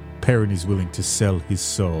Fail, Perrin is willing to sell his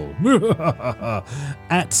soul.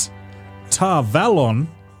 At Tar-Valon,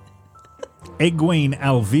 Egwene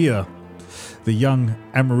Alvir, the young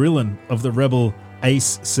Amarillan of the rebel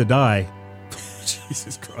Aes Sedai,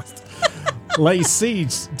 Jesus Christ, lays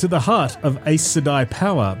siege to the heart of Aes Sedai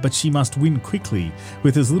power, but she must win quickly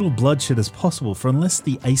with as little bloodshed as possible, for unless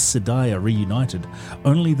the Aes Sedai are reunited,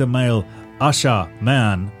 only the male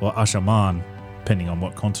Asha'man, or Asha'man, depending on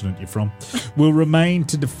what continent you're from, will remain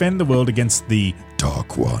to defend the world against the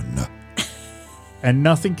Dark One. And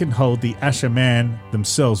nothing can hold the Asha'man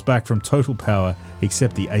themselves back from total power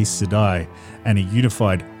except the Aes Sedai and a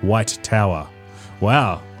unified White Tower.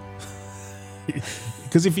 Wow.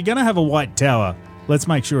 Because if you're going to have a White Tower, let's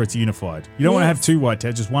make sure it's unified. You don't want to have 2 White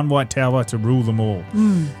Towers, just 1 White Tower to rule them all.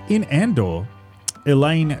 In Andor,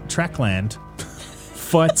 Elaine Trackland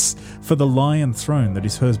fights for the Lion Throne that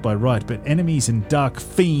is hers by right, but enemies and dark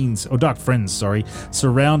friends,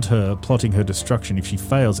 surround her, plotting her destruction. If she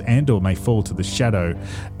fails, Andor may fall to the Shadow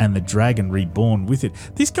and the Dragon reborn with it.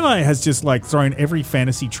 This guy has just thrown every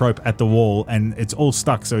fantasy trope at the wall and it's all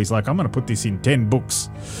stuck, so he's like, I'm going to put this in 10 books.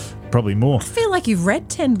 Probably more. I feel like you've read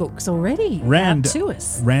 10 books already. Rand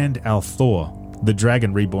al'Thor, the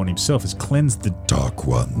Dragon reborn himself, has cleansed the Dark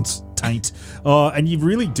One's taint. Oh, and you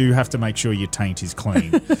really do have to make sure your taint is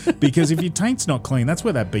clean, because if your taint's not clean, that's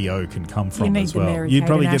where that BO can come from You need as the well. Mary You'd Kate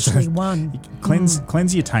probably and get Ashley one.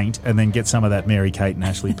 cleanse your taint, and then get some of that Mary Kate and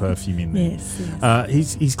Ashley perfume in there.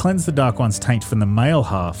 Yes. He's cleansed the Dark One's taint from the male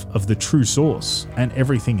half of the true source, and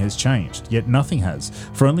everything has changed. Yet nothing has,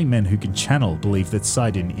 for only men who can channel believe that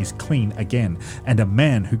Sidon is clean again, and a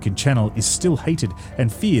man who can channel is still hated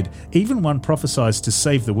and feared. Even one prophesies to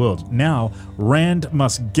save the world. Now, Rand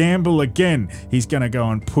must gamble again. He's going to go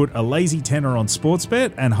and put a lazy tenner on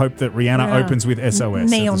Sportsbet and hope that Rihanna opens with SOS.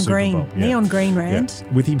 Neon at the Super green. Bowl. Yeah. Neon green, Rand.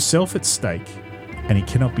 Yeah. With himself at stake, and he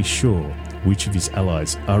cannot be sure which of his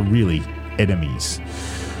allies are really enemies.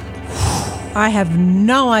 I have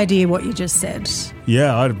no idea what you just said.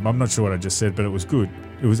 Yeah, I'm not sure what I just said, but it was good.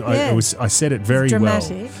 It was. Yeah. I said it very It's well.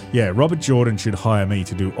 dramatic. Yeah, Robert Jordan should hire me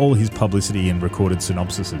to do all his publicity and recorded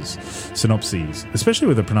synopses, especially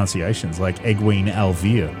with the pronunciations like Egwene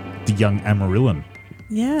Alvear, the young Amarillan.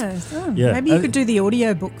 Yeah. Oh, Yeah. Maybe you could do the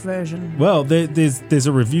audiobook version. Well, there's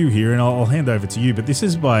a review here, and I'll hand over to you. But this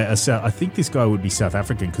is by I think this guy would be South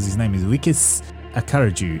African because his name is Wikus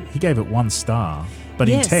Akaraju. He gave it 1 star, but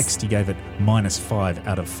Yes. in text he gave it -5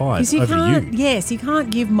 out of 5 Because you over can't, you. yes, you can't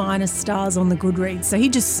give minus stars on the Goodreads, so he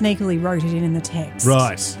just sneakily wrote it in the text.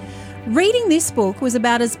 Right. Reading this book was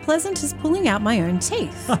about as pleasant as pulling out my own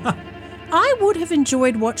teeth. I would have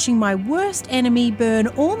enjoyed watching my worst enemy burn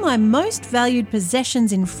all my most valued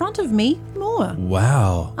possessions in front of me more.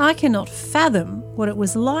 Wow. I cannot fathom what it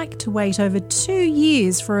was like to wait over 2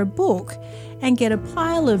 years for a book and get a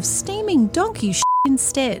pile of steaming donkey shit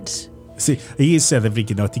instead. See, he is South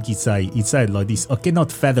African. I think he'd say it like this. I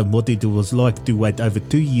cannot fathom what it was like to wait over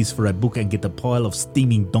 2 years for a book and get a pile of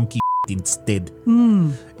steaming donkey instead.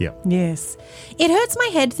 Yeah. Yes. It hurts my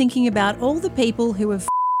head thinking about all the people who have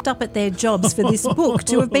up at their jobs for this book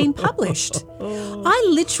to have been published. I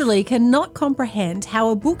literally cannot comprehend how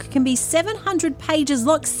a book can be 700 pages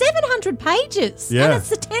long. 700 pages! Yeah. And it's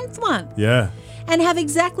the 10th one. Yeah. And have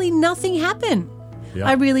exactly nothing happen. Yeah.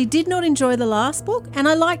 I really did not enjoy the last book, and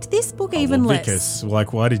I liked this book even less. Vickers,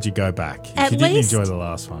 like, why did you go back? If At you didn't least- enjoy the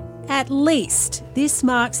last one. At least this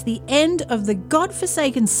marks the end of the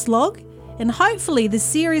godforsaken slog, and hopefully the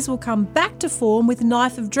series will come back to form with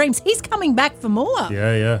Knife of Dreams. He's coming back for more.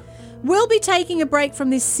 Yeah. We'll be taking a break from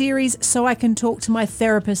this series so I can talk to my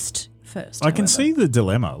therapist first. I can see the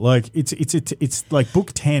dilemma. Like, it's like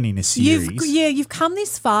book 10 in a series. You've come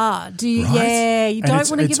this far. Do you? Right? Yeah, you And don't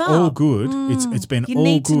want to give up. It's all good. It's been you all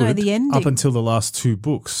need good to know the ending. up until the last 2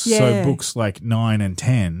 books. Yeah. So books like 9 and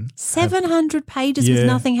 10. 700 pages with Yeah.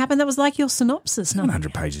 nothing happened. That was like your synopsis.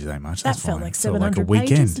 700 pages ain't much. That That's felt fine. like So 700 like a weekend,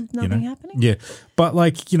 pages with nothing happening. Yeah, but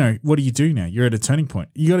like, what do you do now? You're at a turning point.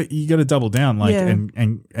 You got to double down, like, Yeah.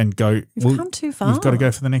 and go. You've come too far. We've got to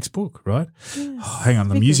go for the next book, right? Oh, hang on,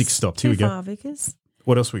 the music stopped. Here we Too go. far, Vickers.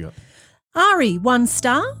 What else we got? Ari, 1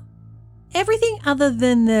 star. Everything other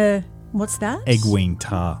than the what's that? Egwene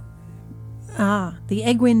Tar. The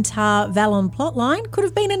Egwene Tar Valon plotline could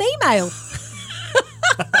have been an email.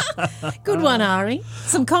 Good one, Ari.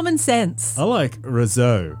 Some common sense. I like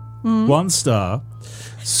Rizzo. 1 star.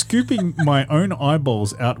 Scooping my own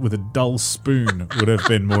eyeballs out with a dull spoon would have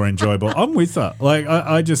been more enjoyable. I'm with her. Like,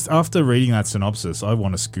 I just, after reading that synopsis, I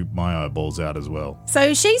want to scoop my eyeballs out as well.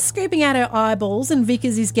 So she's scooping out her eyeballs, and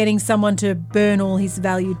Vickers is getting someone to burn all his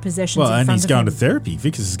valued possessions. Well, in and front he's of going him. to therapy.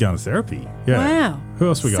 Vickers is going to therapy. Yeah. Wow. Who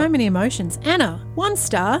else we got? So many emotions. Anna, 1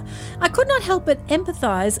 star. I could not help but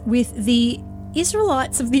empathise with the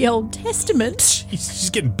Israelites of the Old Testament.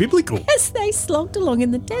 She's getting biblical. As they slogged along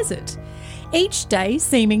in the desert, each day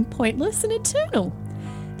seeming pointless and eternal.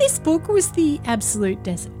 This book was the absolute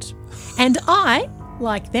desert. And I,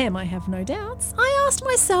 like them, I have no doubts, I asked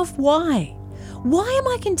myself why. Why am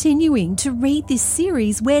I continuing to read this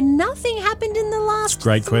series where nothing happened in the last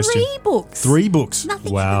Great question. 3 books? 3 books.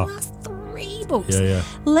 Nothing Wow. in the last 3 books. Yeah.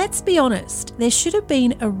 Let's be honest, there should have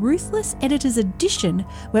been a ruthless editor's edition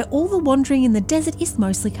where all the wandering in the desert is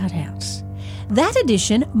mostly cut out. That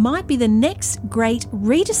edition might be the next great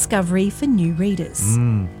rediscovery for new readers.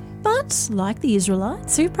 But, like the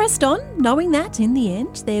Israelites who pressed on, knowing that in the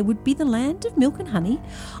end there would be the land of milk and honey,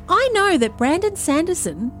 I know that Brandon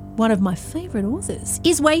Sanderson, one of my favourite authors,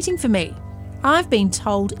 is waiting for me. I've been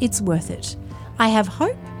told it's worth it. I have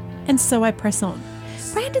hope, and so I press on.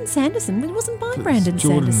 Brandon Sanderson, it wasn't by Brandon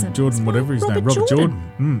Sanderson. Jordan, whatever his name. Robert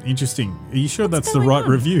Jordan. Interesting. Are you sure that's the right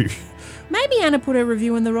review? Maybe Anna put her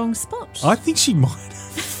review in the wrong spot. I think she might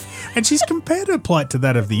have. And she's compared her plight to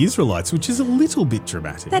that of the Israelites, which is a little bit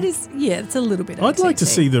dramatic. That is, yeah, it's a little bit. I'd like to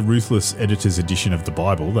OTT. see the Ruthless Editor's edition of the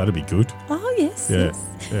Bible. That'd be good. Oh yes, Yeah, yes,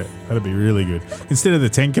 yeah, that'd be really good. Instead of the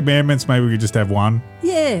 10 Commandments, maybe we could just have one.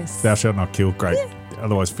 yes. Thou shalt not kill. Great.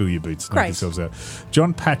 Otherwise, fill your boots. Knock Great. yourselves out.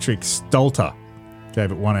 John Patrick Stolter gave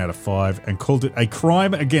it 1 out of 5 and called it a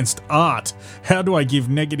crime against art. How do I give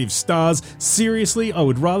negative stars? Seriously, I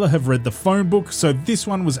would rather have read the phone book, so this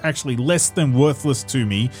one was actually less than worthless to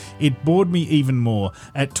me. It bored me even more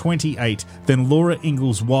at 28 than Laura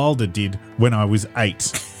Ingalls Wilder did when I was 8.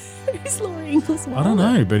 Who's Laura Ingalls Wilder? I don't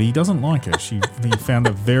know, but he doesn't like her. He found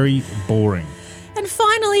her very boring. And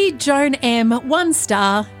finally, Joan M. 1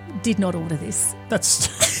 star. Did not order this.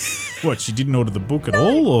 That's what, she didn't order the book at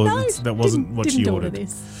all, or that wasn't what she didn't ordered? Order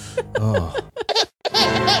this. Oh.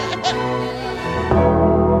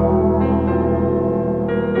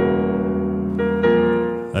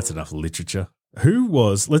 That's enough literature. Who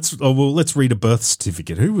was? Let's read a birth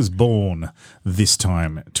certificate. Who was born this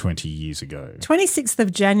time 20 years ago? 26th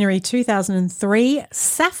of January 2003,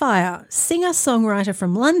 Sapphire, singer-songwriter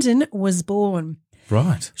from London, was born.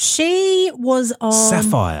 Right. She was on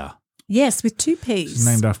Sapphire. Yes, with 2 P's. She's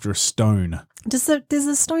named after a stone. Does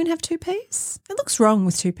the stone have 2 P's? It looks wrong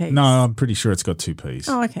with 2 P's. No, I'm pretty sure it's got 2 P's.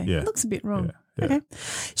 Oh, okay. Yeah. It looks a bit wrong. Yeah. Okay.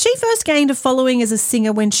 She first gained a following as a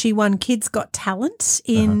singer when she won Kids Got Talent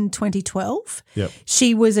in 2012. Yep.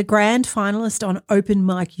 She was a grand finalist on Open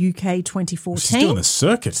Mic UK 2014. She's doing the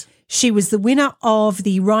circuit. She was the winner of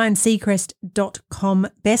the RyanSeacrest.com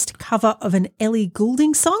Best Cover of an Ellie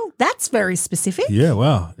Goulding song. That's very specific. Yeah,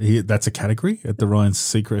 wow. That's a category at the Ryan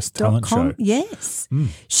Seacrest Talent Show. Yes.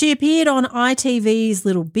 She appeared on ITV's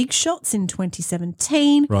Little Big Shots in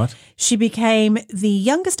 2017. Right. She became the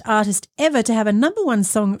youngest artist ever to have a #1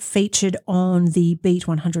 song featured on the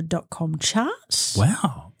Beat100.com chart.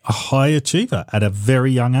 Wow. A high achiever at a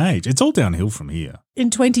very young age. It's all downhill from here. In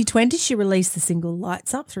 2020, she released the single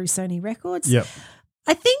Lights Up through Sony Records. Yep.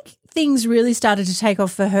 I think things really started to take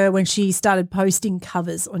off for her when she started posting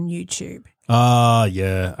covers on YouTube. Ah,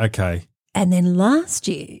 yeah. Okay. And then last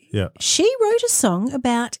year, Yeah. she wrote a song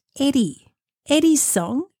about Eddie. Eddie's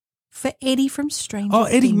song for Eddie from Stranger Oh,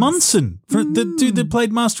 Eddie Things. Munson, the dude that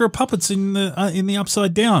played Master of Puppets in the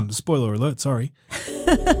Upside Down. Spoiler alert, sorry.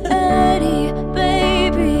 Eddie,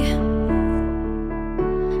 baby,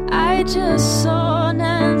 I just saw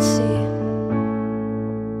Nancy.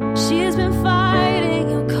 She's been fighting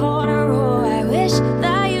your corner. Oh, I wish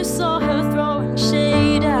that you saw her throwing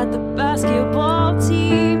shade at the basketball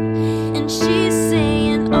team. And she's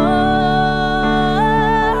saying,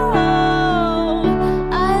 oh,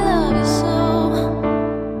 I love you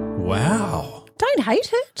so. Wow. Don't hate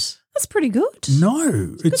it. That's pretty good.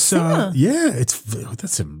 No, it's singer.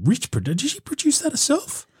 that's some rich production. Did she produce that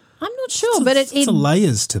herself? I'm not sure, but it It's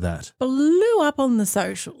layers to that. blew up on the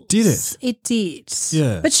socials. Did it? It did.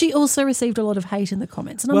 Yeah. But she also received a lot of hate in the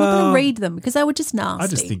comments, and I'm not Well, going to read them because they were just nasty. I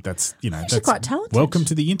just think that's She's that's quite talented. Welcome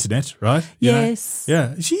to the internet, right? You know? Yes.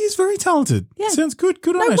 Yeah, she is very talented. Yeah. Sounds good.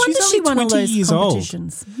 Good No on her. wonder She's she only won all 20 those years old.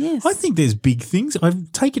 competitions. Yes. I think there's big things. I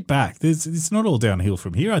take it back. It's not all downhill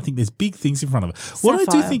from here. I think there's big things in front of her. What I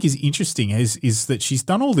do Sapphire. think is interesting is that she's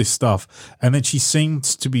done all this stuff and then she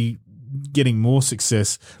seems to be getting more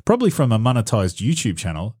success probably from a monetized YouTube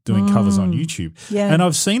channel doing covers on YouTube. Yeah. And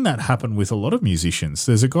I've seen that happen with a lot of musicians.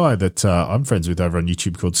 There's a guy that I'm friends with over on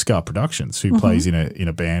YouTube called Scar Productions who plays in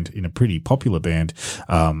a band, in a pretty popular band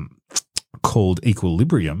called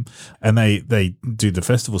Equilibrium, and they do the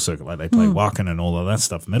festival circuit, like they play Wacken and all of that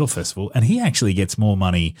stuff, metal festival, and he actually gets more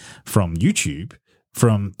money from YouTube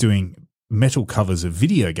from doing metal covers of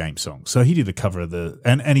video game songs. So he did the cover of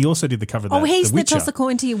and he also did the cover of he's the the Witcher. Toss a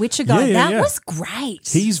Coin to Your Witcher guy. Yeah, That yeah. was great.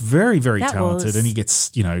 He's very, very That talented, was. and he gets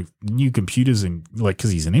new computers and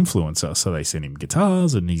because he's an influencer, so they send him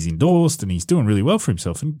guitars and he's endorsed and he's doing really well for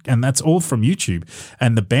himself, and that's all from YouTube.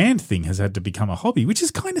 And the band thing has had to become a hobby, which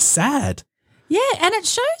is kind of sad. Yeah, and it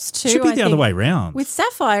shows too. Should be I the other think, way round. With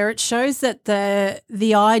Sapphire, it shows that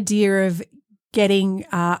the idea of getting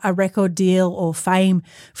a record deal or fame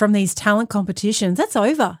from these talent competitions, that's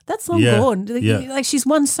over. That's long Yeah, gone. yeah. Like she's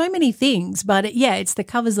won so many things, but it's the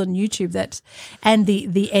covers on YouTube and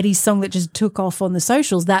the Eddie song that just took off on the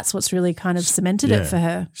socials. That's what's really kind of cemented it for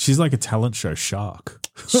her. She's like a talent show shark.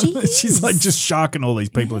 She She's like just sharking all these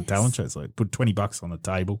people at talent shows. Like put $20 on the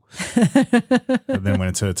table, and then when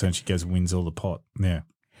it's her turn, she goes and wins all the pot. Yeah,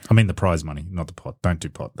 I mean the prize money, not the pot. Don't do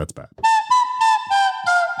pot. That's bad.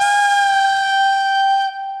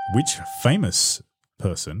 Which famous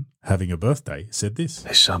person having a birthday said this.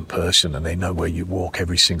 There's some person and they know where you walk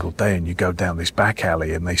every single day and you go down this back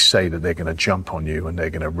alley and they say that they're going to jump on you and they're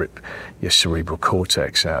going to rip your cerebral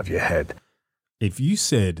cortex out of your head. If you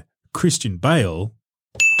said Christian Bale,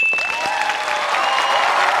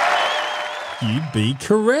 you'd be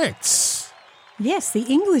correct. Yes, the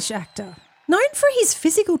English actor. Known for his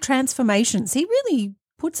physical transformations. He really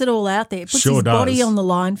puts it all out there. Puts Sure his body does. on the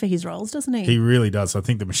line for his roles, doesn't he? He really does. I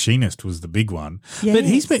think The Machinist was the big one.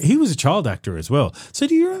 Yes. But he was a child actor as well. So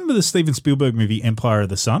do you remember the Steven Spielberg movie Empire of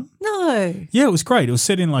the Sun? No. Yeah, it was great. It was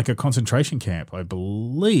set in like a concentration camp, I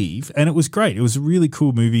believe, and it was great. It was a really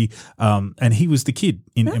cool movie, and he was the kid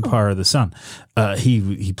in Empire of the Sun.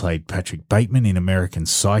 He played Patrick Bateman in American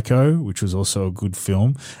Psycho, which was also a good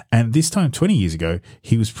film. And this time, 20 years ago,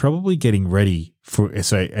 he was probably getting ready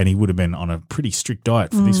and he would have been on a pretty strict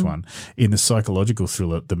diet for this one, in the psychological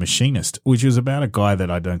thriller The Machinist, which was about a guy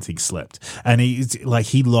that I don't think slept. And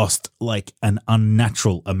he lost like an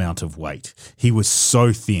unnatural amount of weight. He was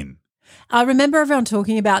so thin. I remember everyone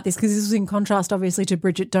talking about this because this was in contrast, obviously, to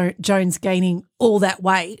Bridget Jones gaining all that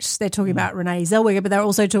weight. They're talking about Renee Zellweger, but they're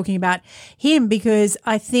also talking about him because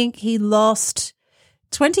I think he lost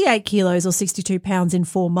 28 kilos or 62 pounds in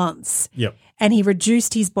 4 months. Yep. And he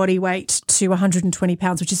reduced his body weight to 120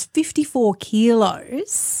 pounds, which is 54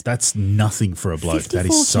 kilos. That's nothing for a bloke. That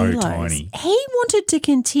is so kilos. tiny. He wanted to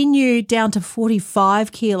continue down to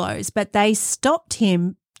 45 kilos, but they stopped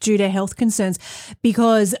him due to health concerns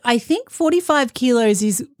because I think 45 kilos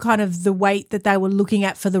is kind of the weight that they were looking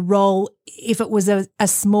at for the role if it was a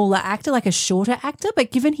smaller actor, like a shorter actor.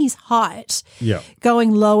 But given his height,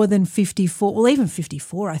 going lower than 54, well, even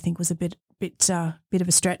 54 I think was a bit of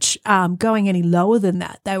a stretch. Going any lower than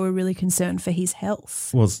that, they were really concerned for his health.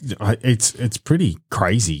 Well, it's pretty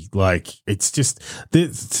crazy. Like, it's just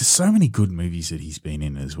there's so many good movies that he's been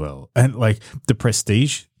in as well, and like The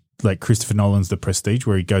Prestige. Like Christopher Nolan's The Prestige,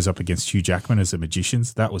 where he goes up against Hugh Jackman as the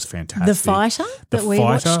magicians. That was fantastic. The Fighter that we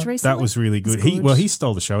watched recently? That was really good. He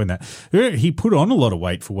stole the show in that. He put on a lot of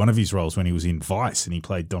weight for one of his roles when he was in Vice and he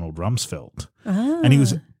played Donald Rumsfeld. And he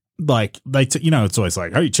was like, it's always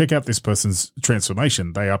like, hey, check out this person's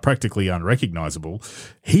transformation. They are practically unrecognizable.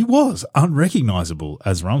 He was unrecognizable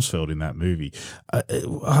as Rumsfeld in that movie.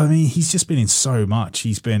 I mean, he's just been in so much.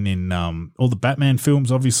 He's been in all the Batman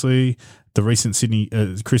films, obviously. The recent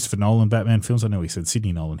Christopher Nolan Batman films. I know he said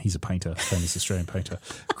Sidney Nolan. He's a painter, famous Australian painter.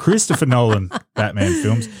 Christopher Nolan Batman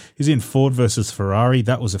films. He's in Ford versus Ferrari.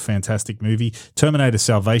 That was a fantastic movie. Terminator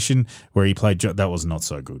Salvation, where he played that was not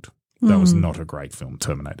so good. That was not a great film,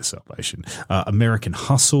 Terminator Salvation. American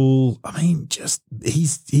Hustle. I mean, just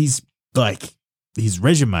he's like, his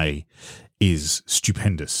resume is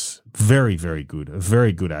stupendous. Very, very good. A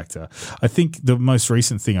very good actor. I think the most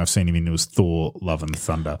recent thing I've seen him in was Thor: Love and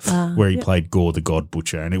Thunder, where he played Gore the God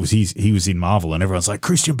Butcher, and he was in Marvel, and everyone's like,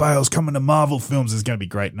 Christian Bale's coming to Marvel films, it's going to be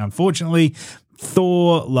great. And unfortunately,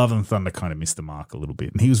 Thor: Love and Thunder kind of missed the mark a little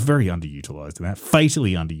bit, and he was very underutilized in that,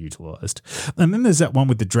 fatally underutilized. And then there's that one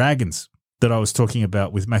with the dragons that I was talking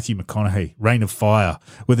about with Matthew McConaughey, Reign of Fire,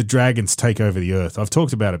 where the dragons take over the earth. I've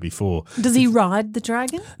talked about it before. Does he ride the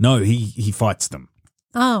dragon? No, he fights them.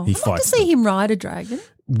 Oh, I'd like to see him ride a dragon.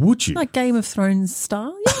 Would you? Like Game of Thrones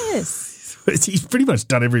style? Yes. He's pretty much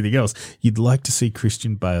done everything else. You'd like to see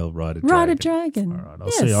Christian Bale ride a dragon. Ride a dragon. All right, I'll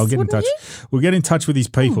see. I'll get in touch. We'll get in touch with these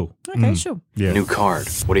people. Okay, sure. Yeah. New card.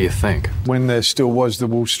 What do you think? When there still was the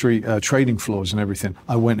Wall Street trading floors and everything,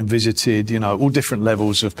 I went and visited, all different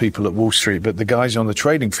levels of people at Wall Street, but the guys on the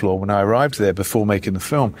trading floor when I arrived there before making the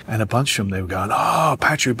film, and a bunch of them, they were going, oh,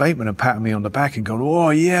 Patrick Bateman, and patting me on the back and going, oh,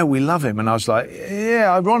 yeah, we love him. And I was like,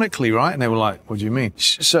 yeah, ironically, right? And they were like, what do you mean?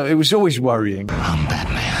 So it was always worrying. I'm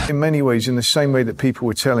Batman. In many ways, in the same way that people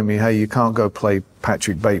were telling me, hey, you can't go play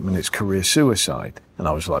Patrick Bateman, it's career suicide. And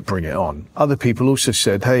I was like, bring it on. Other people also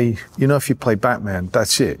said, hey, if you play Batman,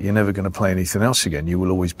 that's it. You're never going to play anything else again. You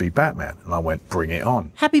will always be Batman. And I went, bring it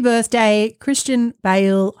on. Happy birthday, Christian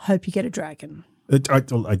Bale. Hope you get a dragon. I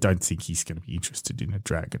don't think he's going to be interested in a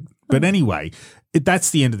dragon. But anyway, that's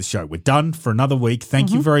the end of the show. We're done for another week.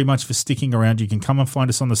 Thank you very much for sticking around. You can come and find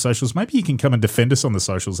us on the socials. Maybe you can come and defend us on the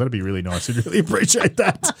socials. That'd be really nice. We'd really appreciate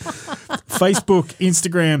that. Facebook,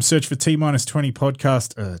 Instagram, search for T-20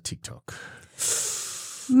 podcast, TikTok.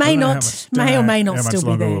 May or may not still be there. How much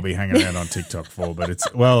longer we'll be hanging around on TikTok for, but it's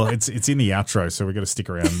in the outro, so we've got to stick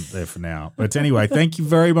around there for now. But anyway, thank you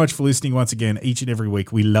very much for listening once again, each and every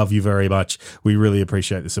week. We love you very much. We really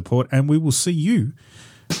appreciate the support, and we will see you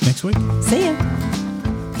next week. See ya.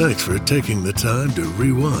 Thanks for taking the time to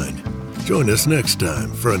rewind. Join us next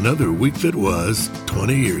time for another week that was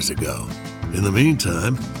 20 years ago. In the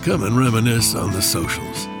meantime, come and reminisce on the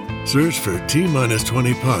socials. Search for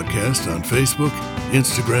T-20 Podcast on Facebook,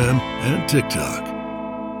 Instagram, and TikTok.